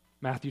prayer.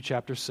 Matthew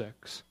chapter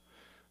 6.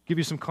 Give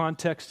you some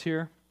context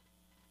here.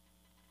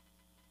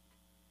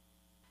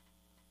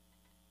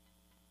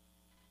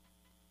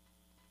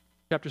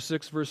 Chapter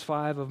 6, verse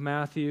 5 of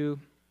Matthew.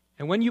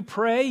 And when you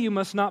pray, you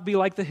must not be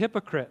like the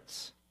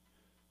hypocrites.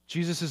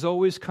 Jesus is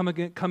always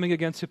coming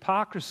against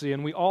hypocrisy,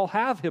 and we all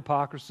have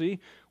hypocrisy.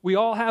 We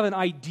all have an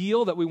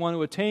ideal that we want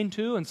to attain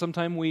to, and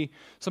sometimes we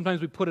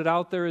put it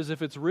out there as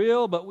if it's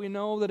real, but we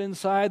know that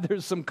inside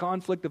there's some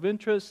conflict of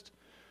interest.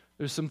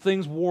 There's some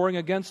things warring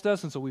against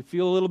us, and so we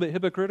feel a little bit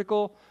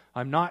hypocritical.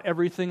 I'm not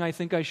everything I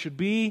think I should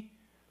be.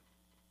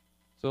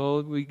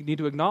 So we need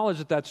to acknowledge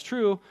that that's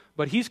true,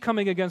 but he's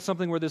coming against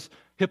something where this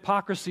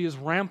hypocrisy is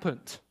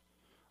rampant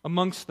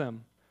amongst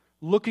them,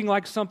 looking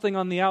like something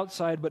on the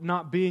outside, but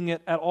not being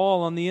it at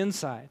all on the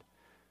inside.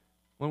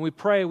 When we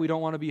pray, we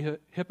don't want to be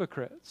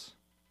hypocrites.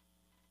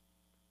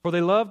 For they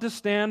love to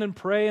stand and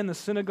pray in the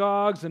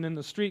synagogues and in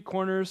the street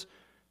corners.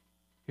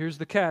 Here's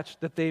the catch,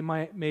 that they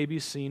may be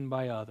seen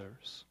by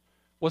others.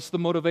 What's the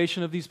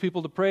motivation of these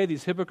people to pray,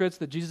 these hypocrites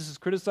that Jesus is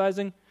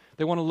criticizing?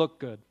 They want to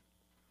look good.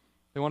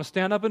 They want to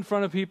stand up in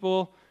front of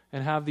people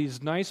and have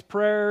these nice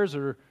prayers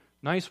or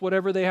nice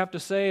whatever they have to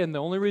say, and the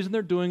only reason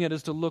they're doing it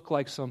is to look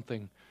like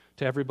something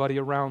to everybody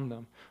around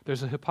them.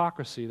 There's a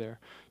hypocrisy there.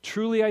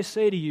 Truly I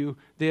say to you,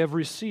 they have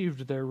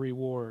received their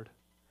reward.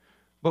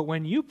 But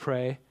when you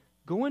pray,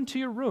 go into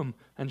your room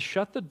and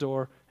shut the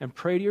door and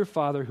pray to your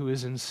Father who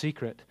is in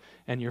secret,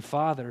 and your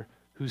Father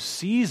who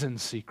sees in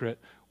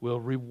secret will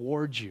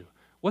reward you.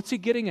 What's he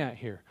getting at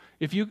here?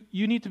 If you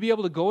need to be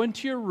able to go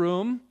into your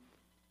room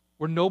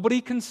where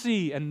nobody can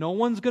see and no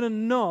one's going to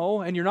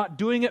know, and you're not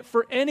doing it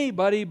for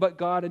anybody but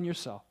God and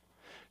yourself.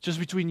 It's just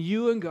between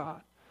you and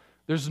God.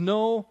 There's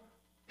no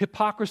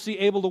hypocrisy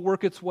able to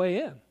work its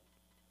way in.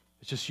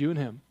 It's just you and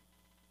him.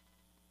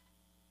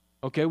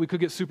 Okay, we could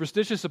get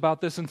superstitious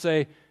about this and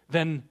say,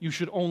 then you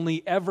should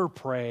only ever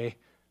pray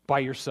by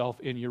yourself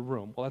in your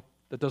room. Well,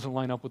 that doesn't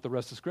line up with the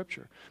rest of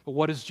Scripture. But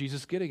what is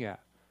Jesus getting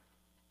at?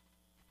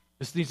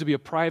 This needs to be a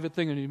private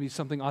thing. There needs to be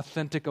something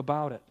authentic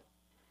about it.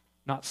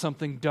 Not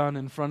something done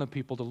in front of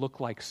people to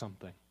look like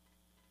something.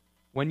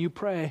 When you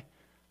pray,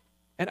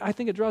 and I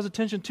think it draws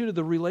attention too to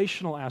the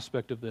relational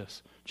aspect of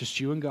this. Just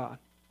you and God.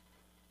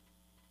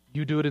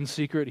 You do it in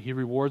secret, he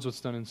rewards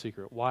what's done in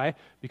secret. Why?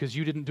 Because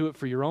you didn't do it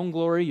for your own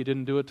glory. You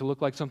didn't do it to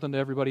look like something to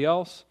everybody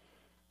else.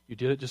 You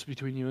did it just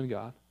between you and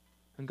God.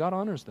 And God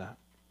honors that.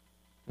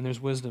 And there's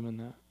wisdom in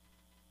that.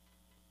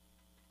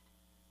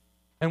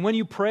 And when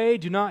you pray,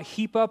 do not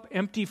heap up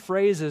empty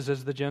phrases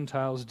as the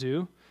Gentiles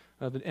do.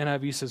 The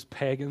NIV says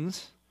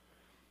pagans.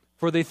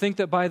 For they think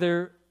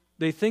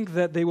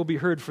that they will be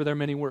heard for their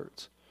many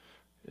words.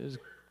 There's a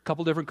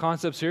couple different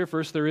concepts here.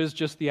 First, there is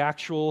just the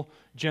actual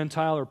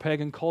Gentile or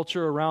pagan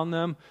culture around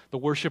them, the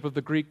worship of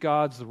the Greek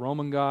gods, the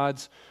Roman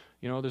gods.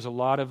 There's a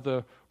lot of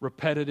the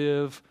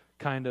repetitive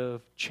kind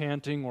of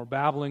chanting or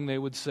babbling, they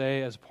would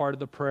say, as part of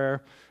the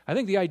prayer. I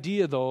think the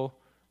idea, though,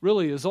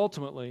 really is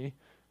ultimately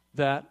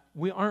that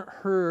we aren't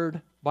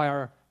heard by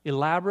our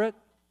elaborate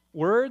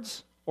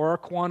words or our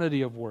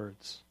quantity of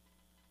words.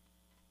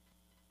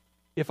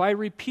 If I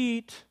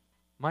repeat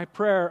my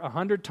prayer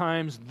 100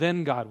 times,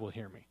 then God will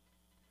hear me.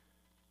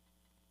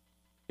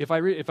 If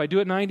I do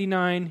it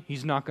 99,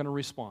 he's not going to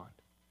respond.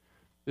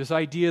 This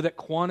idea that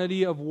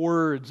quantity of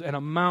words and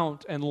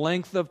amount and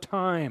length of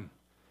time.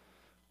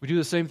 We do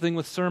the same thing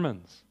with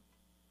sermons.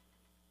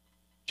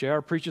 JR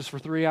preaches for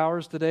 3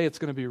 hours today. It's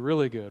going to be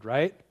really good,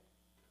 right?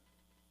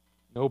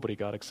 Nobody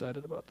got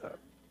excited about that.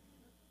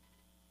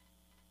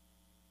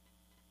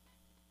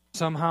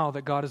 Somehow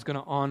that God is going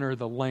to honor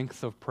the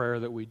length of prayer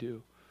that we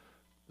do.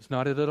 It's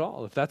not it at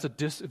all. If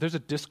there's a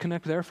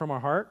disconnect there from our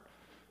heart,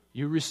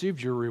 you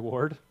received your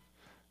reward.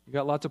 You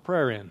got lots of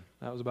prayer in.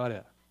 That was about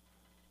it.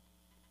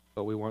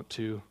 But we want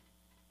to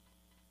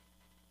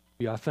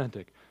be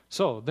authentic.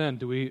 So then,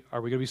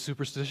 are we going to be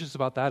superstitious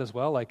about that as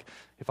well? Like,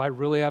 if I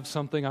really have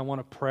something I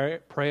want to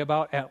pray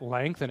about at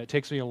length and it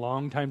takes me a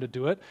long time to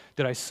do it,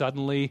 did I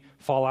suddenly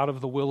fall out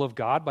of the will of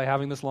God by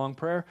having this long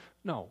prayer?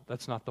 No,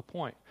 that's not the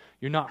point.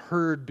 You're not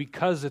heard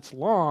because it's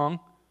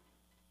long.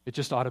 It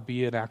just ought to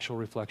be an actual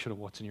reflection of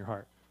what's in your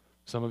heart.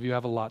 Some of you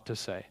have a lot to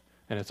say,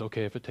 and it's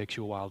okay if it takes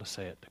you a while to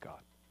say it to God.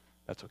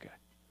 That's okay.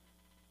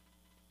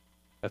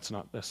 That's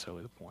not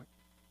necessarily the point.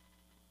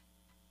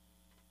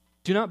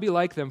 Do not be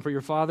like them, for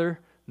your Father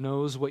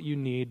knows what you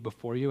need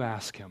before you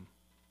ask him.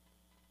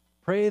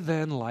 Pray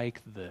then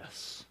like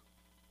this.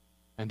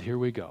 And here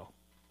we go.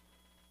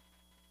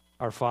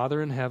 Our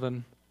Father in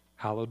heaven,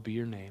 hallowed be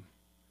your name.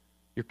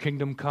 Your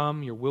kingdom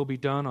come, your will be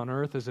done on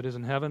earth as it is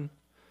in heaven.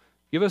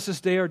 Give us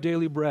this day our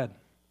daily bread,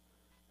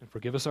 and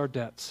forgive us our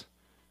debts,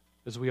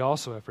 as we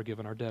also have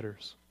forgiven our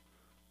debtors.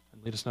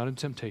 And lead us not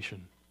into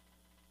temptation,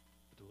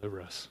 but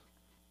deliver us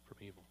from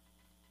evil.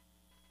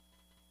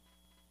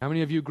 How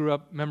many of you grew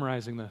up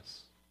memorizing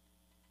this?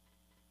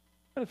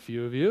 A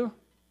few of you.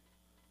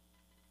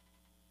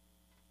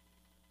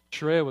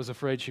 Shreya was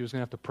afraid she was going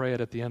to have to pray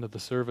it at the end of the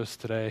service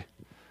today,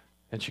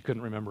 and she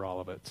couldn't remember all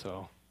of it,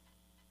 so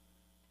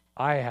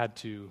I had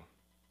to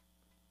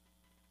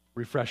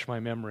refresh my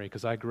memory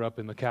because I grew up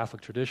in the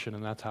Catholic tradition,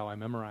 and that's how I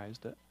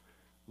memorized it.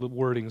 The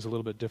wording is a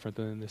little bit different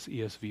than in this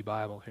ESV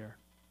Bible here.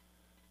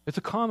 It's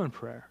a common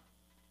prayer.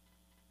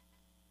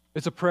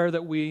 It's a prayer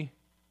that we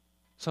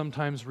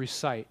sometimes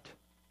recite.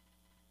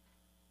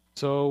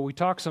 So we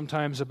talk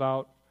sometimes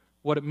about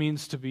what it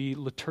means to be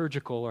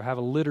liturgical or have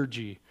a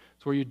liturgy.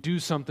 It's where you do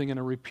something in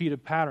a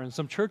repeated pattern.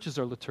 Some churches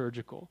are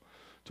liturgical,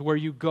 to where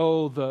you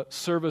go, the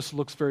service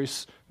looks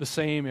the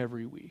same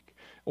every week.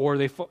 or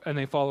they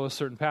follow a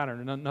certain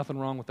pattern. And nothing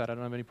wrong with that. I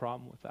don't have any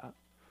problem with that.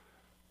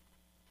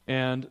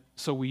 And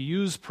so we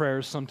use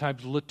prayers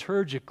sometimes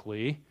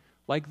liturgically,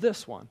 like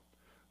this one,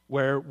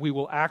 where we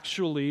will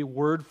actually,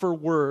 word for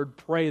word,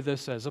 pray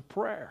this as a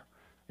prayer.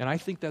 And I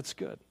think that's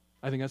good.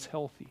 I think that's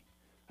healthy.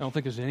 I don't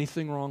think there's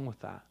anything wrong with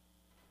that.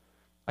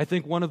 I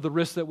think one of the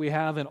risks that we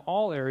have in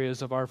all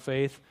areas of our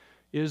faith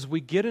is we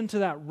get into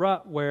that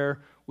rut where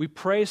we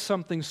pray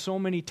something so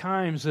many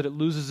times that it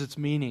loses its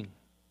meaning.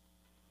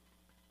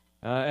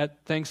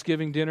 At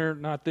Thanksgiving dinner,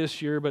 not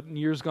this year, but in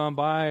years gone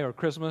by, or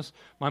Christmas,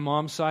 my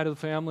mom's side of the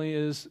family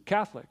is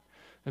Catholic.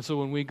 And so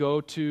when we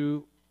go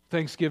to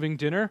Thanksgiving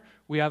dinner,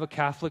 we have a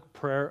Catholic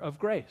prayer of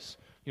grace.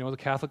 You know what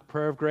the Catholic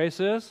prayer of grace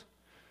is?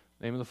 In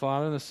the name of the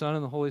Father, and the Son,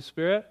 and the Holy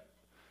Spirit.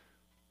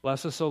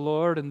 Bless us, O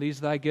Lord, and these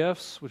thy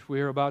gifts, which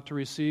we are about to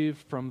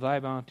receive from thy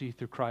bounty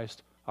through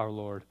Christ our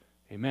Lord.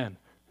 Amen.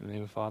 In the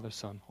name of the Father,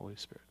 Son, Holy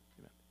Spirit.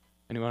 Amen.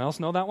 Anyone else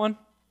know that one?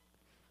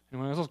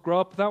 Anyone else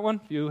grow up with that one?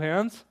 Few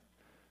hands.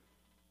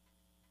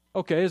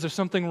 Okay, is there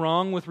something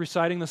wrong with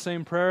reciting the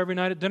same prayer every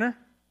night at dinner?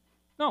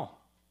 No.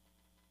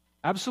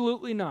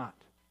 Absolutely not.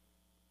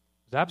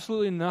 There's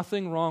absolutely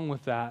nothing wrong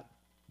with that.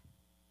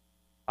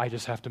 I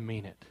just have to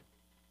mean it.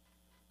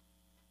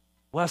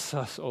 Bless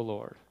us, O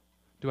Lord.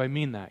 Do I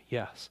mean that?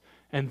 Yes.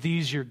 And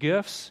these your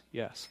gifts?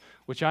 Yes.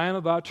 Which I am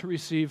about to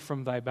receive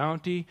from thy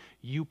bounty,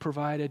 you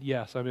provided?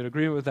 Yes. I'm in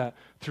agreement with that.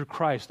 Through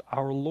Christ,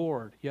 our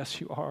Lord. Yes,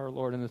 you are our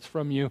Lord, and it's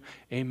from you.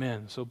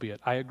 Amen. So be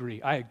it. I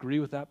agree. I agree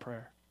with that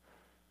prayer.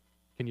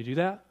 Can you do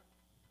that?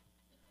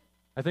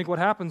 I think what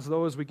happens,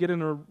 though, is we get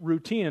in a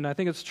routine, and I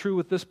think it's true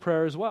with this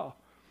prayer as well.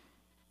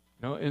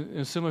 You know, in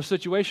a similar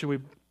situation, we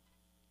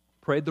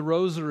prayed the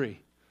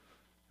rosary.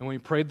 And when you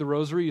prayed the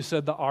rosary, you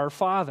said the Our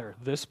Father,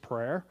 this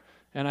prayer.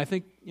 And I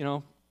think,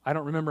 I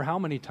don't remember how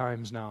many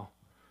times now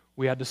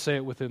we had to say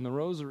it within the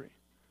rosary.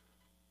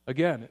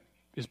 Again,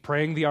 is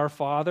praying the Our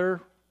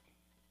Father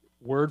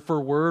word for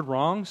word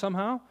wrong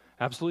somehow?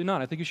 Absolutely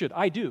not. I think you should.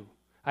 I do.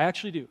 I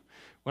actually do.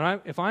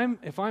 If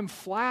I'm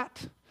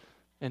flat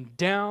and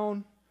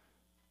down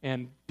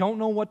and don't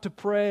know what to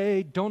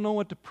pray, don't know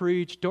what to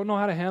preach, don't know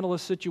how to handle a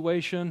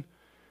situation,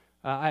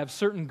 I have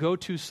certain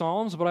go-to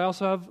psalms, but I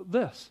also have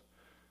this.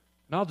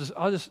 And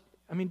I'll just.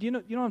 Do you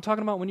know what I'm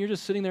talking about? When you're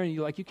just sitting there and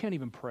you can't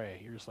even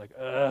pray. You're just like,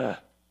 ugh.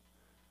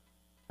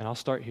 And I'll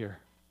start here.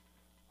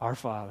 Our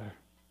Father,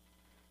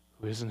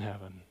 who is in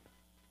heaven,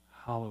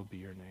 hallowed be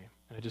your name.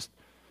 And I just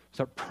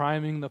start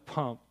priming the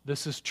pump.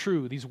 This is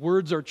true. These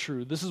words are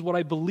true. This is what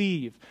I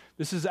believe.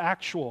 This is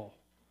actual.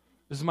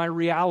 This is my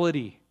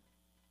reality.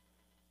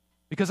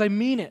 Because I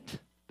mean it.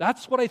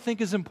 That's what I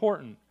think is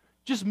important.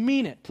 Just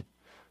mean it.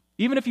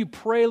 Even if you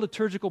pray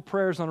liturgical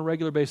prayers on a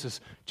regular basis,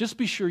 just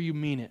be sure you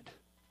mean it.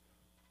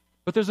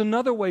 But there's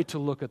another way to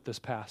look at this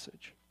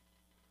passage.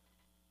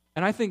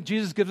 And I think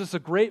Jesus gives us a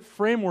great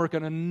framework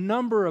and a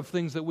number of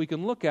things that we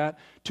can look at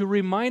to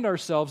remind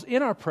ourselves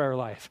in our prayer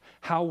life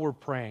how we're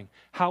praying,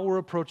 how we're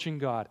approaching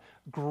God.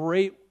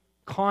 Great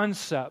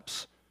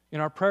concepts in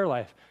our prayer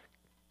life.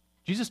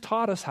 Jesus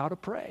taught us how to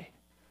pray.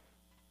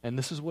 And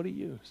this is what he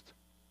used.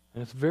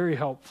 And it's very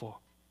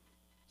helpful.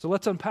 So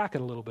let's unpack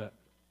it a little bit.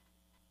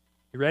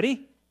 You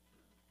ready?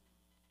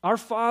 Our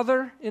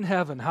Father in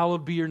heaven,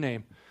 hallowed be your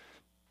name.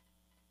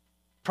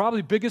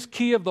 Probably biggest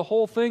key of the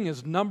whole thing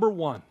is number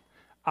one,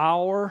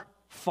 our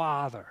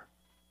Father.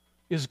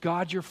 Is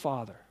God your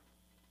Father?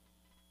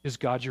 Is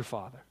God your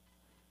Father?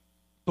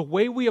 The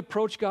way we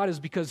approach God is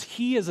because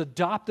he has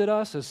adopted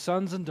us as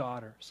sons and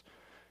daughters.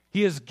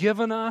 He has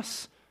given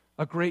us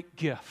a great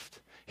gift.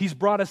 He's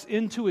brought us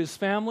into his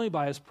family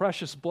by his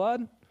precious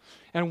blood,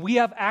 and we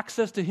have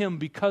access to him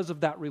because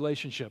of that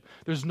relationship.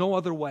 There's no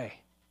other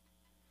way.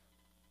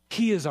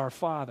 He is our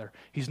Father.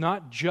 He's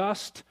not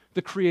just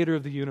the creator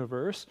of the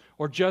universe,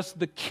 or just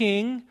the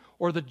king,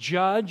 or the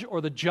judge, or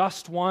the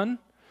just one,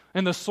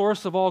 and the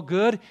source of all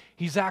good.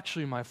 He's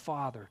actually my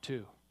Father,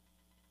 too.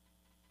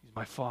 He's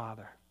my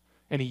Father.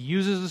 And he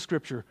uses the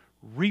Scripture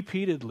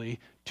repeatedly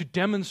to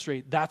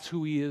demonstrate that's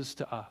who he is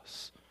to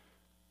us.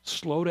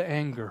 Slow to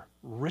anger,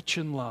 rich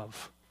in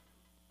love.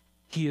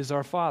 He is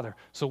our Father.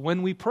 So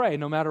when we pray,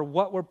 no matter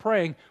what we're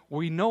praying,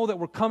 we know that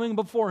we're coming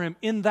before him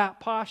in that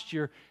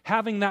posture,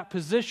 having that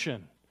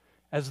position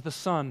as the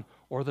son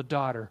or the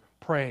daughter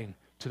praying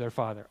to their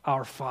Father.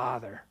 Our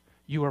Father,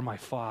 you are my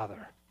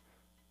Father.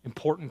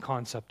 Important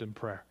concept in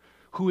prayer.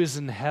 Who is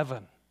in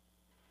heaven?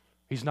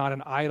 He's not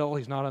an idol.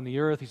 He's not on the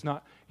earth. He's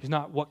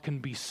not what can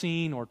be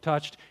seen or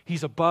touched.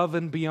 He's above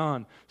and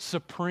beyond,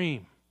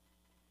 supreme,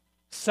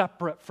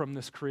 separate from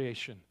this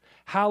creation.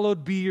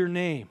 Hallowed be your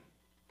name.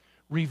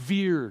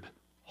 Revered,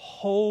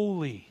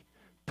 holy,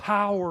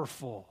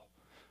 powerful.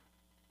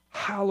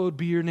 Hallowed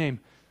be your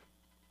name.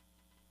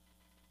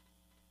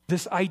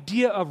 This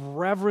idea of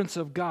reverence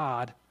of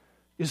God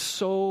is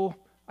so,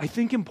 I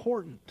think,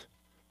 important.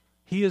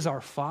 He is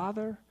our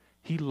Father.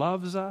 He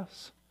loves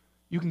us.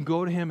 You can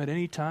go to him at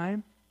any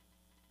time,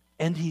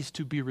 and he's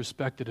to be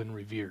respected and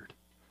revered.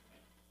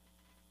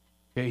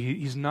 Okay,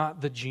 he's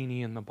not the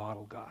genie in the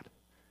bottle God.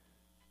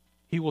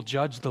 He will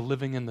judge the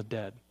living and the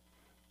dead.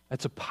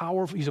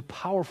 He's a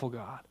powerful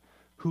God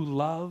who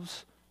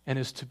loves and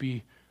is to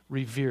be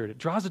revered. It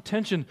draws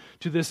attention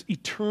to this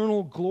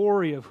eternal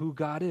glory of who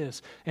God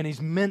is, and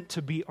he's meant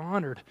to be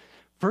honored.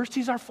 First,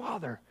 he's our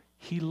Father.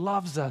 He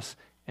loves us,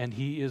 and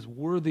he is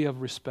worthy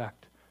of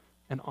respect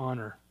and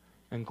honor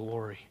and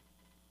glory.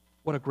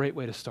 What a great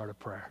way to start a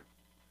prayer.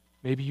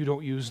 Maybe you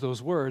don't use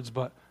those words,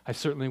 but I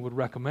certainly would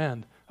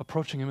recommend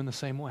approaching him in the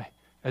same way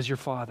as your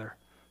Father,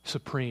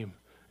 supreme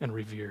and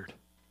revered.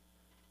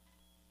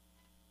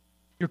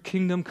 Your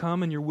kingdom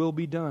come and your will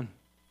be done.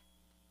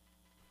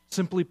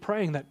 Simply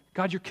praying that,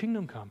 God, your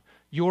kingdom come.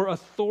 Your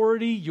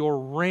authority, your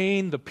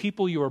reign, the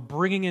people you are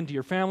bringing into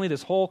your family,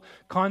 this whole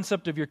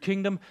concept of your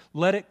kingdom,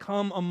 let it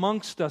come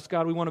amongst us.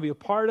 God, we want to be a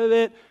part of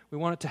it. We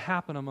want it to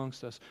happen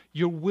amongst us.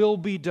 Your will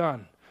be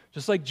done.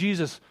 Just like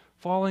Jesus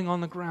falling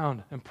on the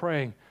ground and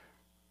praying,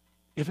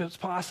 if it's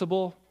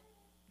possible,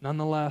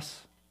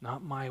 nonetheless,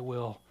 not my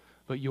will,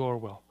 but your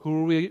will.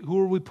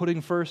 Who are we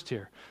putting first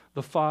here?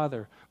 The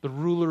Father, the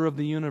ruler of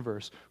the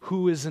universe,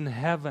 who is in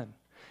heaven.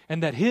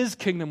 And that his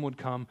kingdom would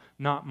come,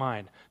 not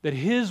mine. That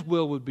his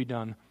will would be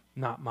done,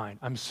 not mine.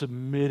 I'm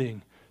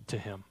submitting to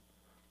him.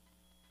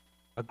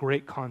 A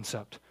great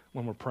concept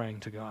when we're praying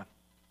to God.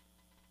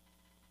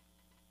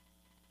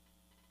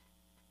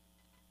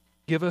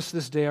 Give us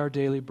this day our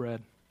daily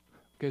bread.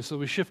 Okay, so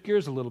we shift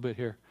gears a little bit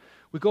here.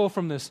 We go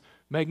from this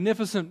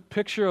magnificent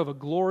picture of a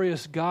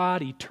glorious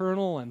God,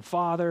 eternal and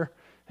Father,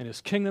 and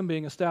his kingdom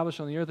being established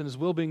on the earth and his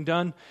will being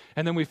done,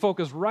 and then we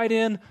focus right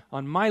in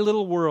on my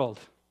little world.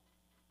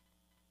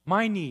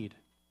 My need.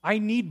 I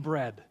need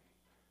bread.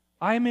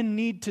 I'm in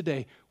need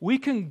today. We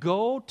can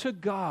go to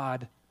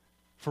God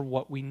for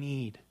what we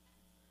need,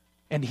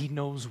 and he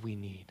knows we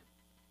need.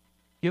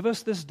 Give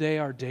us this day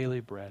our daily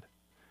bread.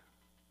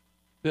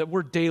 That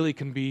word daily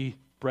can be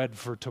bread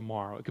for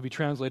tomorrow. It could be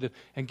translated,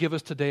 and give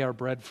us today our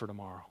bread for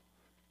tomorrow.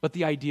 But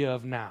the idea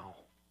of now,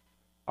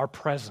 our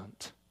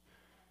present.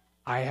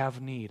 I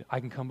have need. I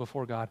can come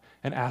before God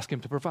and ask him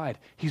to provide.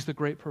 He's the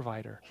great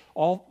provider.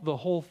 The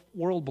whole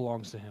world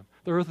belongs to him.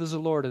 The earth is the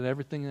Lord and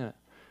everything in it.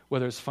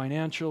 Whether it's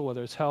financial,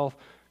 whether it's health,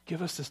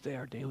 give us this day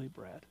our daily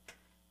bread.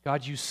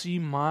 God, you see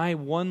my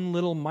one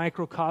little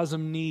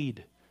microcosm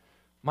need.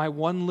 My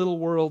one little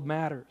world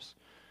matters.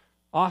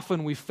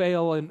 Often we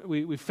fail and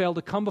we fail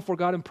to come before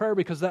God in prayer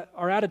because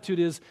our attitude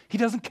is, he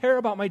doesn't care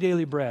about my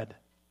daily bread.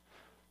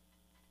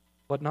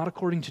 But not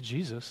according to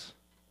Jesus.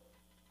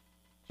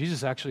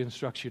 Jesus actually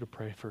instructs you to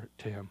pray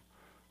to him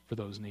for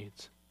those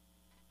needs.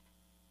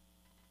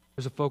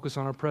 There's a focus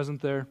on our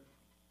present there.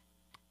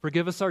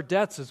 Forgive us our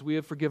debts as we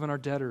have forgiven our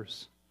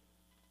debtors.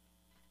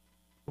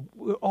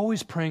 We're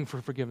always praying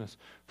for forgiveness.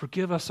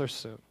 Forgive us our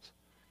sins.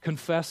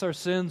 Confess our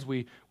sins.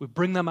 We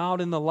bring them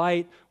out in the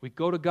light. We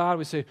go to God.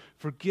 We say,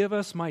 forgive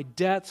us my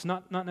debts,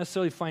 not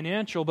necessarily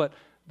financial, but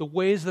the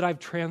ways that I've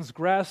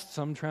transgressed.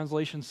 Some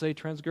translations say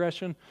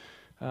transgression.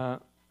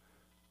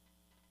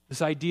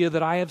 This idea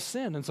that I have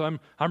sinned. And so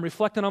I'm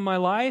reflecting on my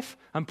life.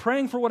 I'm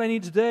praying for what I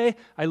need today.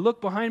 I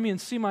look behind me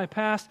and see my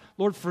past.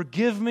 Lord,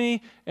 forgive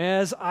me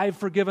as I've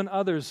forgiven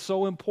others.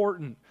 So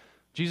important.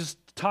 Jesus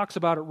talks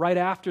about it right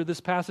after this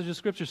passage of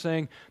Scripture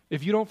saying,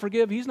 if you don't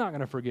forgive, he's not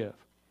going to forgive.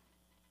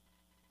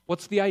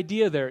 What's the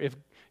idea there?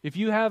 If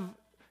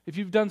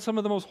you've done some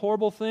of the most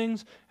horrible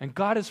things and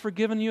God has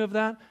forgiven you of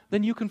that,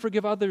 then you can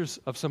forgive others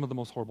of some of the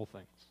most horrible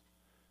things.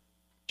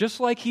 Just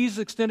like he's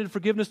extended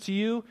forgiveness to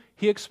you,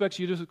 he expects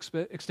you to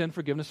extend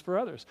forgiveness for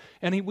others.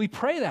 And we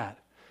pray that.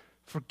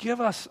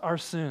 Forgive us our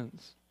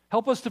sins.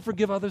 Help us to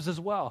forgive others as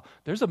well.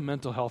 There's a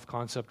mental health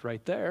concept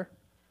right there.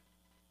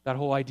 That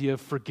whole idea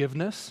of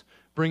forgiveness,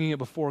 bringing it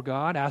before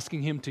God,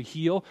 asking him to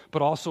heal,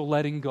 but also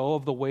letting go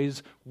of the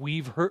ways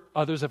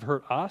others have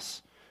hurt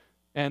us,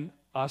 and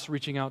us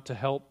reaching out to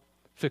help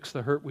fix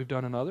the hurt we've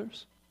done in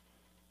others.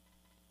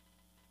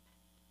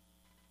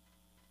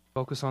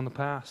 Focus on the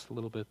past a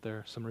little bit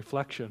there, some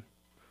reflection.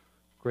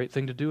 Great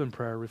thing to do in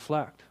prayer,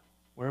 reflect.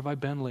 Where have I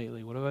been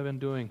lately? What have I been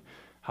doing?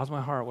 How's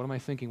my heart? What am I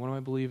thinking? What am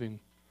I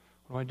believing?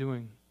 What am I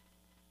doing?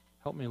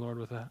 Help me, Lord,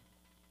 with that.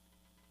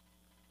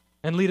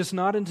 And lead us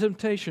not into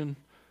temptation,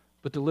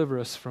 but deliver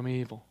us from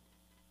evil.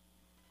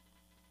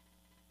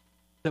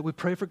 That we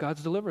pray for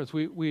God's deliverance.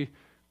 We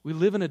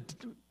live in a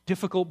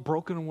difficult,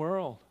 broken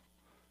world.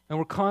 And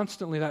we're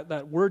constantly,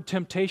 that word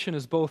temptation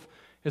is both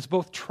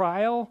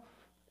trial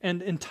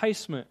and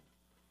enticement.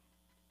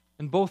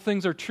 And both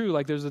things are true.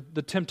 Like there's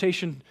the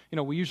temptation,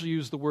 we usually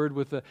use the word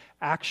with the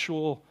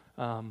actual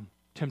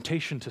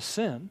temptation to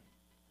sin,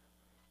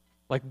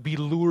 like be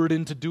lured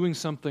into doing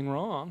something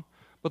wrong.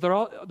 But there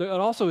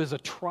also is a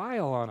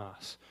trial on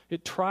us.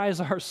 It tries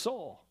our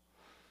soul.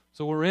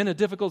 So we're in a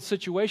difficult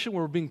situation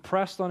where we're being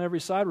pressed on every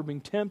side, we're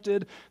being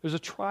tempted. There's a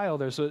trial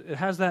there. So it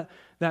has that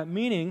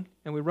meaning,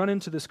 and we run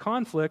into this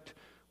conflict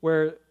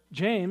where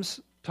James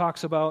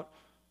talks about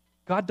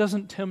God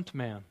doesn't tempt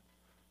man.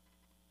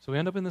 So we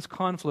end up in this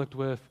conflict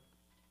with,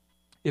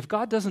 if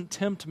God doesn't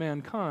tempt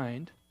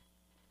mankind,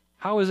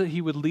 how is it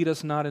he would lead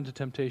us not into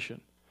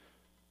temptation?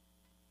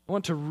 I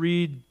want to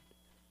read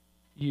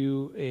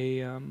you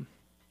a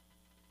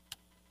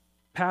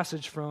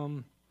passage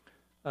from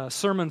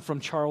sermon from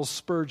Charles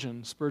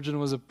Spurgeon. Spurgeon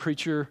was a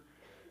preacher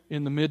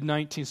in the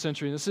mid-19th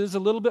century. This is a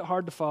little bit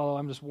hard to follow,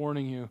 I'm just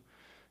warning you.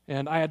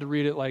 And I had to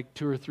read it like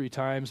 2 or 3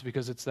 times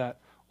because it's that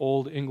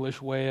old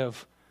English way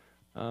of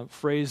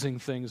phrasing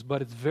things.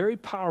 But it's very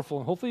powerful,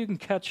 and hopefully you can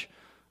catch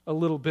a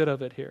little bit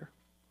of it here.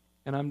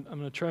 And I'm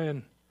going to try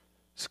and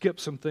skip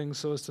some things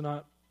so as to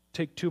not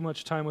take too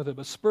much time with it.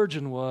 But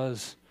Spurgeon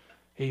was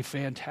a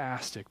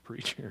fantastic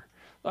preacher.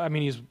 I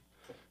mean,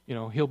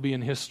 he'll be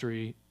in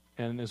history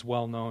and is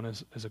well known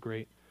as a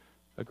great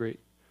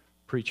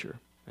preacher.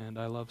 And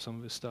I love some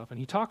of his stuff. And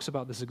he talks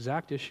about this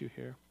exact issue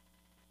here.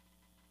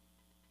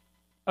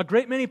 A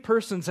great many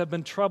persons have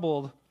been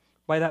troubled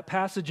by that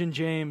passage in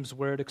James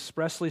where it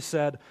expressly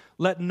said,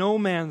 "Let no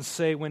man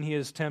say when he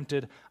is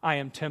tempted, I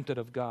am tempted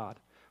of God.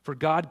 For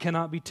God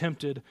cannot be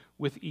tempted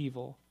with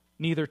evil,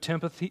 neither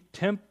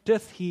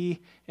tempteth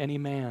he any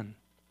man."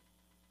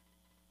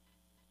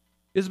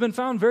 It has been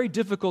found very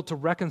difficult to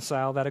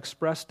reconcile that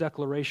express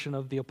declaration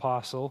of the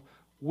apostle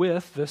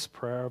with this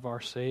prayer of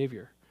our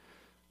Savior.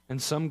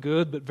 And some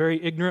good but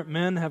very ignorant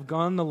men have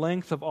gone the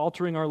length of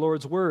altering our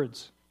Lord's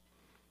words.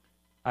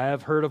 I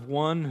have heard of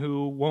one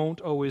who won't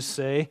always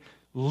say,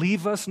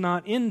 "Leave us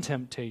not in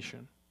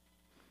temptation,"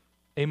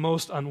 a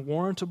most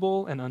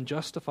unwarrantable and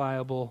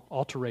unjustifiable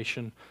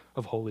alteration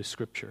of Holy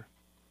Scripture.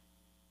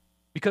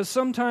 Because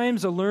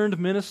sometimes a learned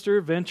minister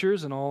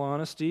ventures, in all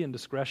honesty and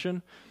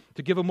discretion,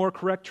 to give a more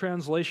correct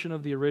translation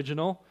of the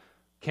original,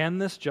 can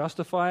this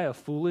justify a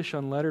foolish,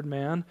 unlettered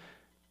man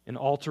in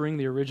altering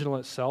the original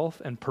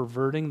itself and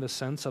perverting the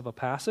sense of a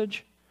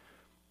passage?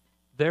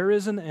 There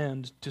is an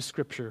end to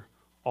Scripture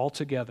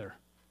altogether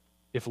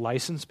if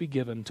license be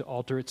given to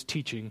alter its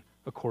teaching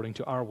according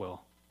to our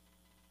will.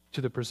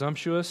 To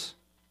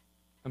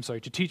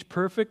teach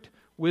perfect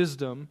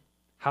wisdom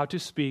how to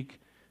speak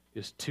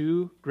is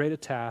too great a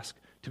task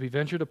to be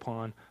ventured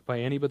upon by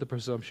any but the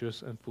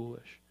presumptuous and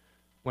foolish.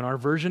 When our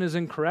version is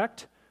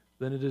incorrect,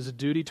 then it is a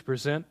duty to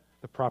present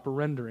the proper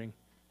rendering,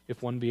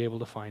 if one be able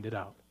to find it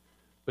out.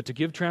 But to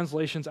give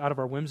translations out of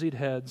our whimsied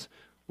heads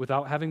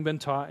without having been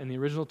taught in the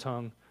original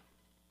tongue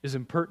is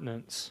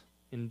impertinence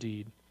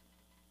indeed.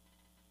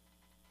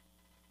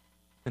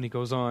 And he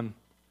goes on a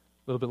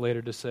little bit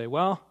later to say,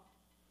 well,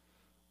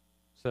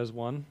 says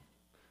one,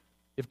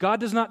 if God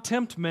does not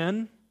tempt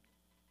men,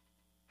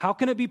 how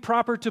can it be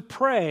proper to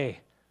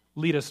pray,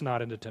 "Lead us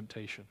not into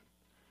temptation"?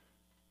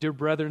 Dear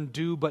brethren,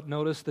 do but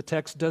notice the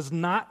text does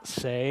not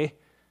say,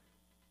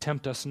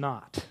 "Tempt us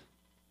not."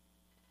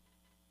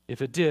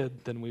 If it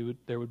did, then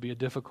there would be a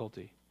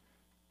difficulty.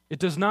 It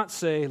does not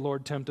say,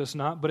 "Lord, tempt us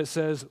not," but it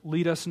says,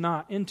 "Lead us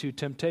not into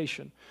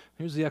temptation."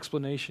 Here's the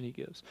explanation he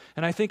gives.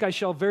 And I think I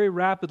shall very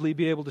rapidly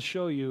be able to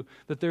show you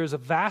that there is a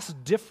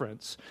vast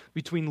difference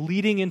between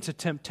leading into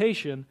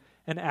temptation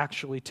and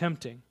actually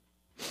tempting.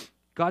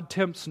 God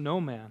tempts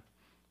no man.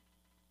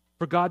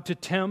 For God to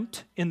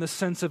tempt in the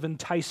sense of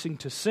enticing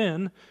to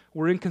sin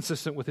were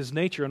inconsistent with his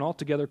nature and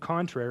altogether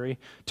contrary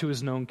to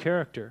his known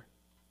character.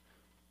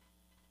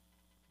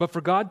 But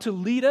for God to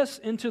lead us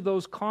into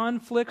those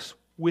conflicts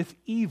with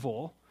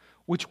evil,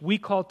 which we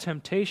call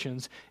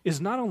temptations,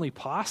 is not only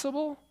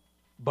possible,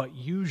 but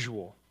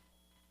usual.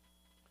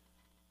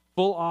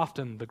 Full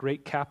often, the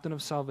great captain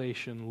of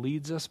salvation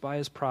leads us by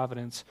his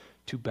providence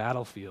to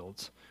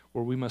battlefields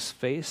where we must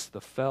face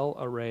the fell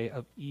array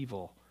of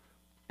evil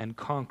and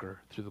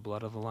conquer through the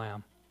blood of the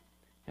Lamb.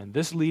 And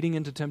this leading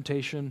into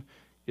temptation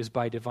is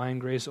by divine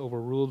grace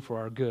overruled for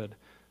our good,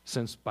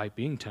 since by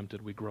being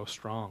tempted we grow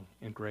strong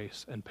in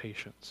grace and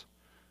patience.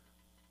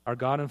 Our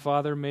God and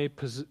Father may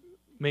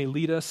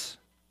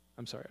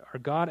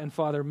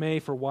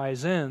for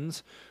wise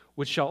ends,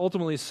 which shall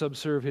ultimately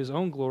subserve his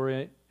own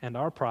glory and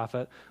our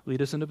profit,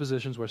 lead us into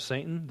positions where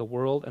Satan, the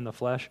world, and the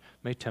flesh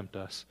may tempt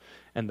us.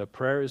 And the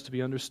prayer is to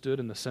be understood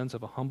in the sense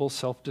of a humble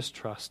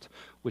self-distrust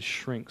which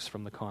shrinks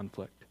from the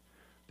conflict.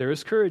 There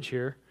is courage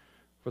here,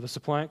 for the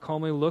suppliant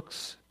calmly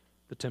looks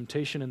the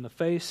temptation in the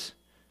face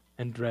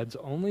and dreads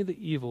only the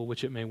evil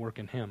which it may work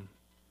in him.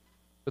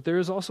 But there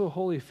is also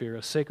holy fear,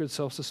 a sacred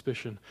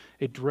self-suspicion,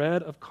 a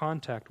dread of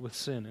contact with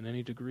sin in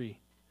any degree.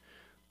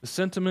 The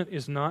sentiment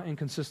is not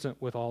inconsistent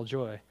with all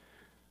joy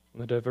when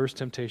the diverse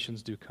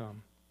temptations do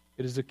come.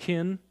 It is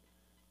akin,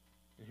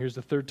 and here's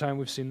the third time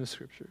we've seen this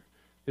scripture,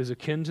 it is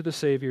akin to the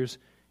Savior's,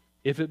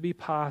 "If it be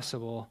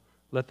possible,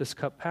 let this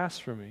cup pass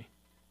from me,"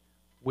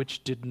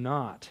 which did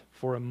not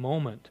for a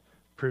moment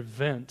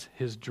prevent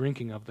his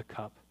drinking of the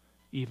cup,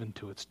 even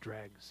to its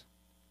dregs.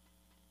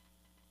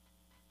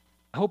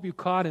 I hope you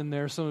caught in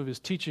there some of his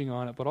teaching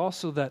on it, but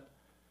also that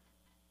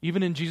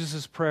even in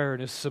Jesus' prayer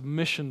and his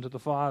submission to the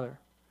Father,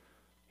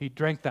 he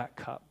drank that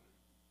cup.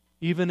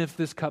 Even if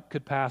this cup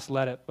could pass,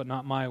 let it, but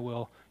not my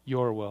will,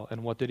 your will.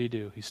 And what did he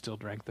do? He still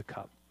drank the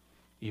cup,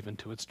 even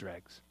to its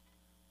dregs.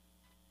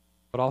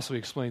 But also he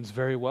explains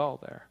very well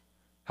there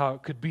how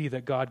it could be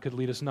that God could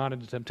lead us not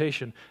into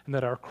temptation, and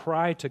that our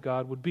cry to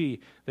God would be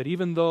that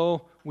even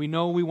though we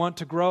know we want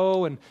to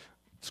grow, and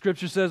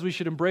Scripture says we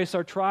should embrace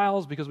our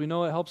trials because we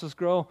know it helps us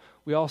grow,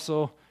 we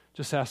also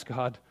just ask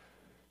God,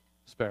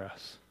 spare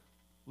us.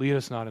 Lead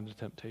us not into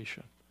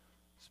temptation.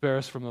 Spare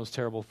us from those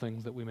terrible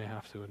things that we may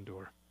have to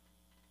endure.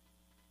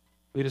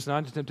 Lead us not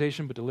into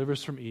temptation, but deliver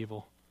us from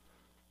evil.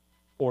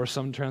 Or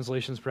some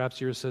translations, perhaps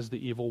yours says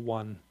the evil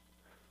one.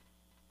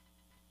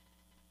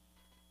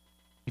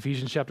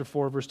 Ephesians chapter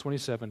 4, verse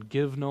 27,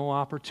 give no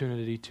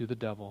opportunity to the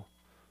devil.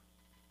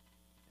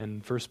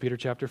 And 1 Peter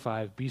chapter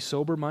 5, be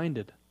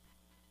sober-minded.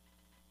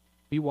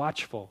 Be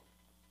watchful.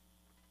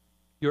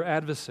 Your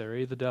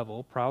adversary, the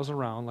devil, prowls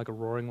around like a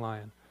roaring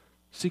lion,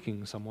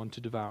 seeking someone to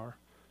devour.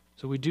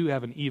 So we do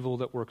have an evil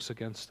that works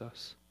against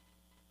us.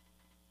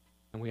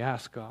 And we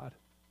ask God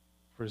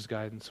for his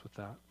guidance with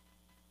that.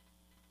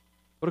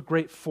 What a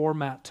great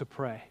format to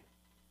pray,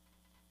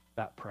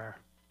 that prayer.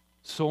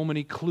 So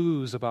many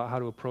clues about how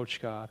to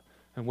approach God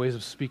and ways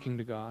of speaking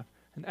to God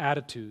and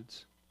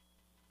attitudes.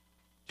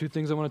 Two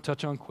things I want to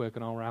touch on quick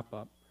and I'll wrap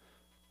up.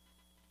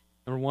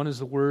 Number one is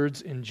the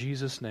words in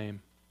Jesus'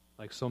 name,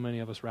 like so many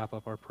of us wrap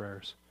up our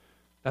prayers.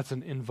 That's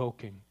an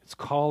invoking. It's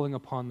calling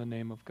upon the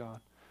name of God.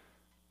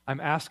 I'm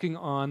asking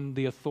on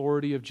the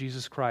authority of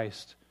Jesus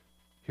Christ,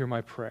 hear my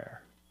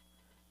prayer.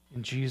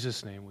 In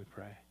Jesus' name we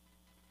pray.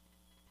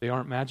 They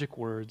aren't magic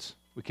words.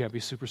 We can't be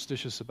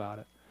superstitious about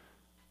it.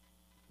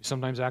 We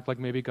sometimes act like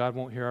maybe God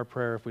won't hear our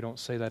prayer if we don't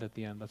say that at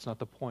the end. That's not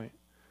the point.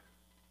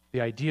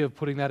 The idea of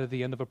putting that at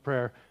the end of a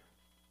prayer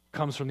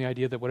comes from the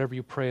idea that whatever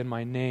you pray in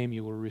my name,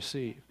 you will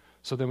receive.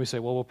 So then we say,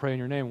 well, we'll pray in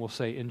your name. We'll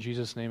say in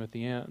Jesus' name at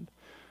the end.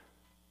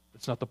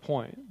 That's not the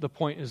point. The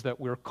point is that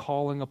we're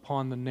calling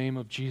upon the name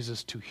of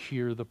Jesus to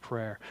hear the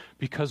prayer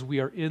because we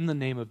are in the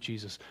name of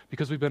Jesus,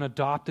 because we've been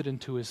adopted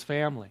into his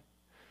family,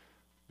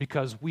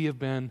 because we're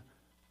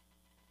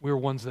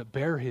ones that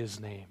bear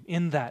his name.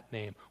 In that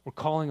name, we're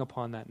calling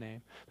upon that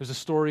name. There's a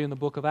story in the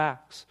book of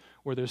Acts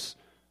where there's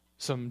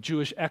some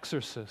Jewish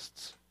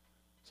exorcists.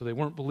 So they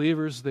weren't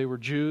believers, they were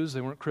Jews,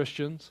 they weren't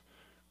Christians.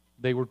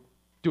 They were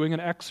doing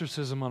an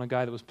exorcism on a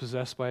guy that was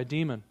possessed by a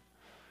demon.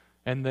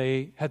 And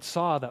they had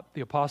saw that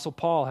the Apostle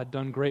Paul had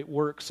done great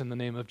works in the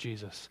name of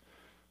Jesus.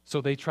 So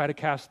they try to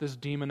cast this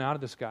demon out of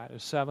this guy.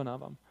 There's 7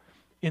 of them.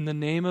 In the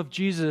name of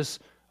Jesus,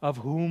 of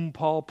whom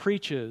Paul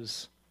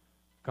preaches,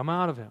 come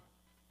out of him.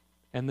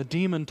 And the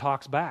demon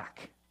talks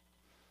back.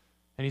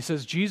 And he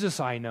says, Jesus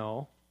I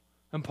know,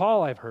 and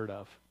Paul I've heard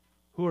of.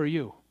 Who are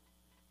you?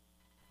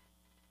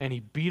 And he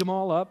beat them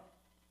all up,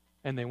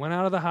 and they went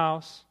out of the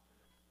house,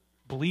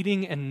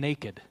 bleeding and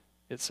naked,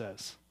 it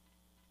says.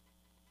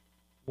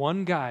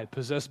 One guy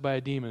possessed by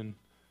a demon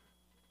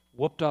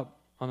whooped up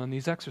on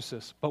these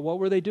exorcists. But what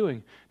were they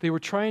doing? They were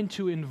trying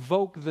to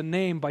invoke the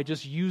name by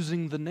just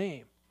using the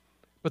name.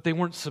 But they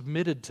weren't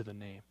submitted to the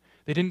name.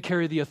 They didn't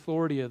carry the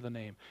authority of the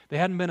name. They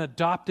hadn't been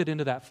adopted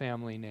into that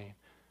family name.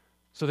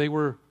 So they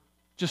were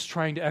just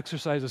trying to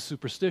exercise a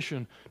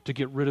superstition to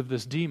get rid of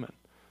this demon.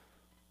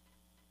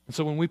 And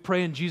so when we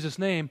pray in Jesus'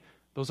 name,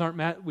 those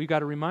aren't we got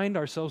to remind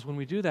ourselves when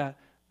we do that,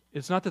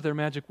 it's not that they're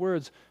magic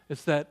words,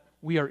 it's that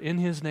we are in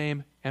his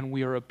name and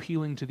we are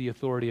appealing to the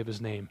authority of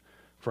his name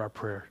for our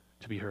prayer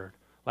to be heard.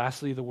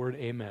 Lastly, the word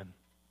amen.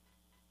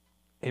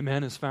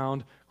 Amen is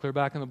found clear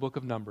back in the book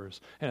of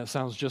Numbers, and it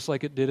sounds just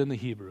like it did in the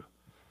Hebrew.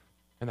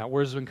 And that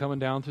word has been coming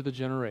down through the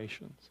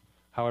generations,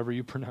 however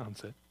you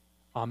pronounce it.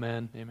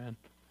 Amen, amen.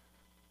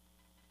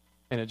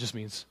 And it just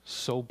means,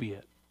 so be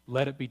it.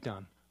 Let it be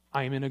done.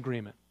 I am in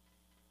agreement.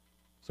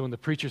 So when the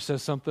preacher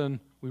says something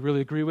we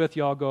really agree with,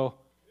 y'all go,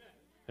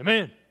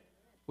 amen,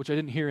 which I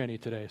didn't hear any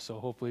today, so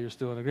hopefully you're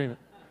still in agreement.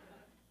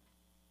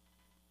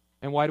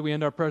 And why do we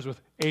end our prayers with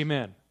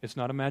amen? It's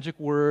not a magic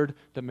word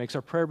that makes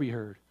our prayer be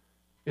heard.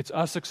 It's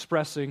us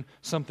expressing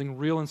something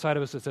real inside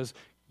of us that says,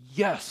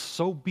 yes,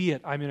 so be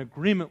it. I'm in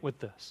agreement with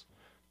this.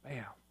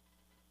 Bam.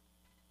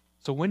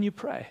 So when you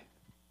pray,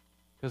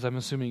 because I'm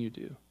assuming you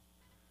do,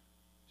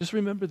 just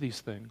remember these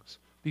things,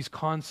 these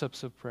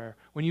concepts of prayer.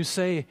 When you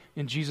say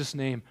in Jesus'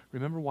 name,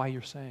 remember why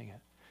you're saying it.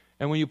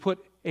 And when you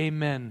put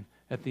amen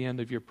at the end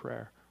of your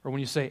prayer, or when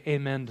you say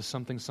amen to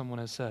something someone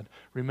has said,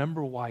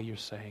 remember why you're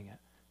saying it.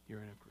 You're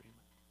in agreement.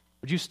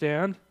 Would you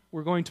stand?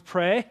 We're going to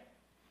pray.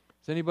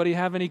 Does anybody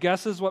have any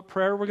guesses what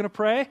prayer we're going to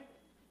pray?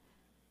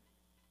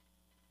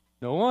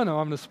 No one? Oh,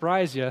 I'm going to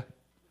surprise you. I'm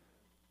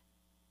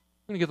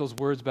going to get those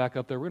words back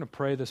up there. We're going to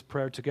pray this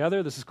prayer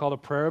together. This is called a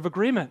prayer of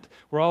agreement.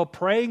 We're all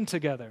praying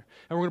together.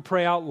 And we're going to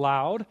pray out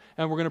loud,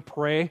 and we're going to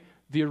pray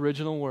the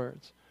original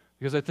words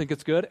because I think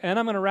it's good. And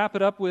I'm going to wrap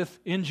it up with,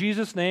 in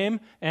Jesus' name,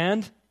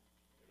 and,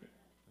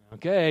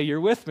 okay, you're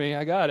with me.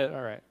 I got it.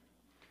 All right.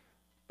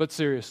 But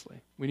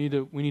seriously, we need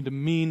to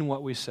mean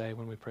what we say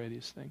when we pray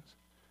these things.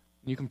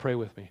 You can pray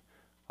with me.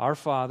 Our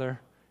Father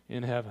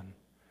in heaven,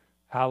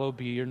 hallowed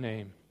be your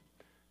name.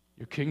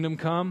 Your kingdom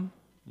come,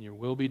 and your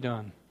will be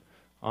done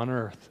on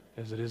earth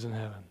as it is in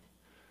heaven.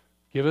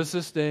 Give us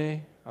this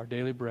day our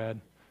daily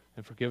bread,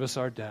 and forgive us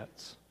our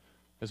debts,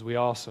 as we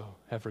also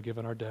have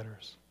forgiven our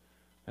debtors.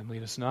 And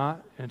lead us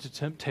not into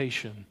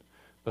temptation,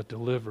 but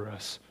deliver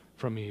us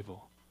from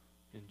evil.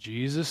 In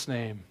Jesus'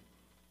 name,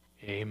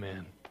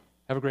 amen.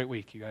 Have a great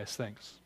week, you guys. Thanks.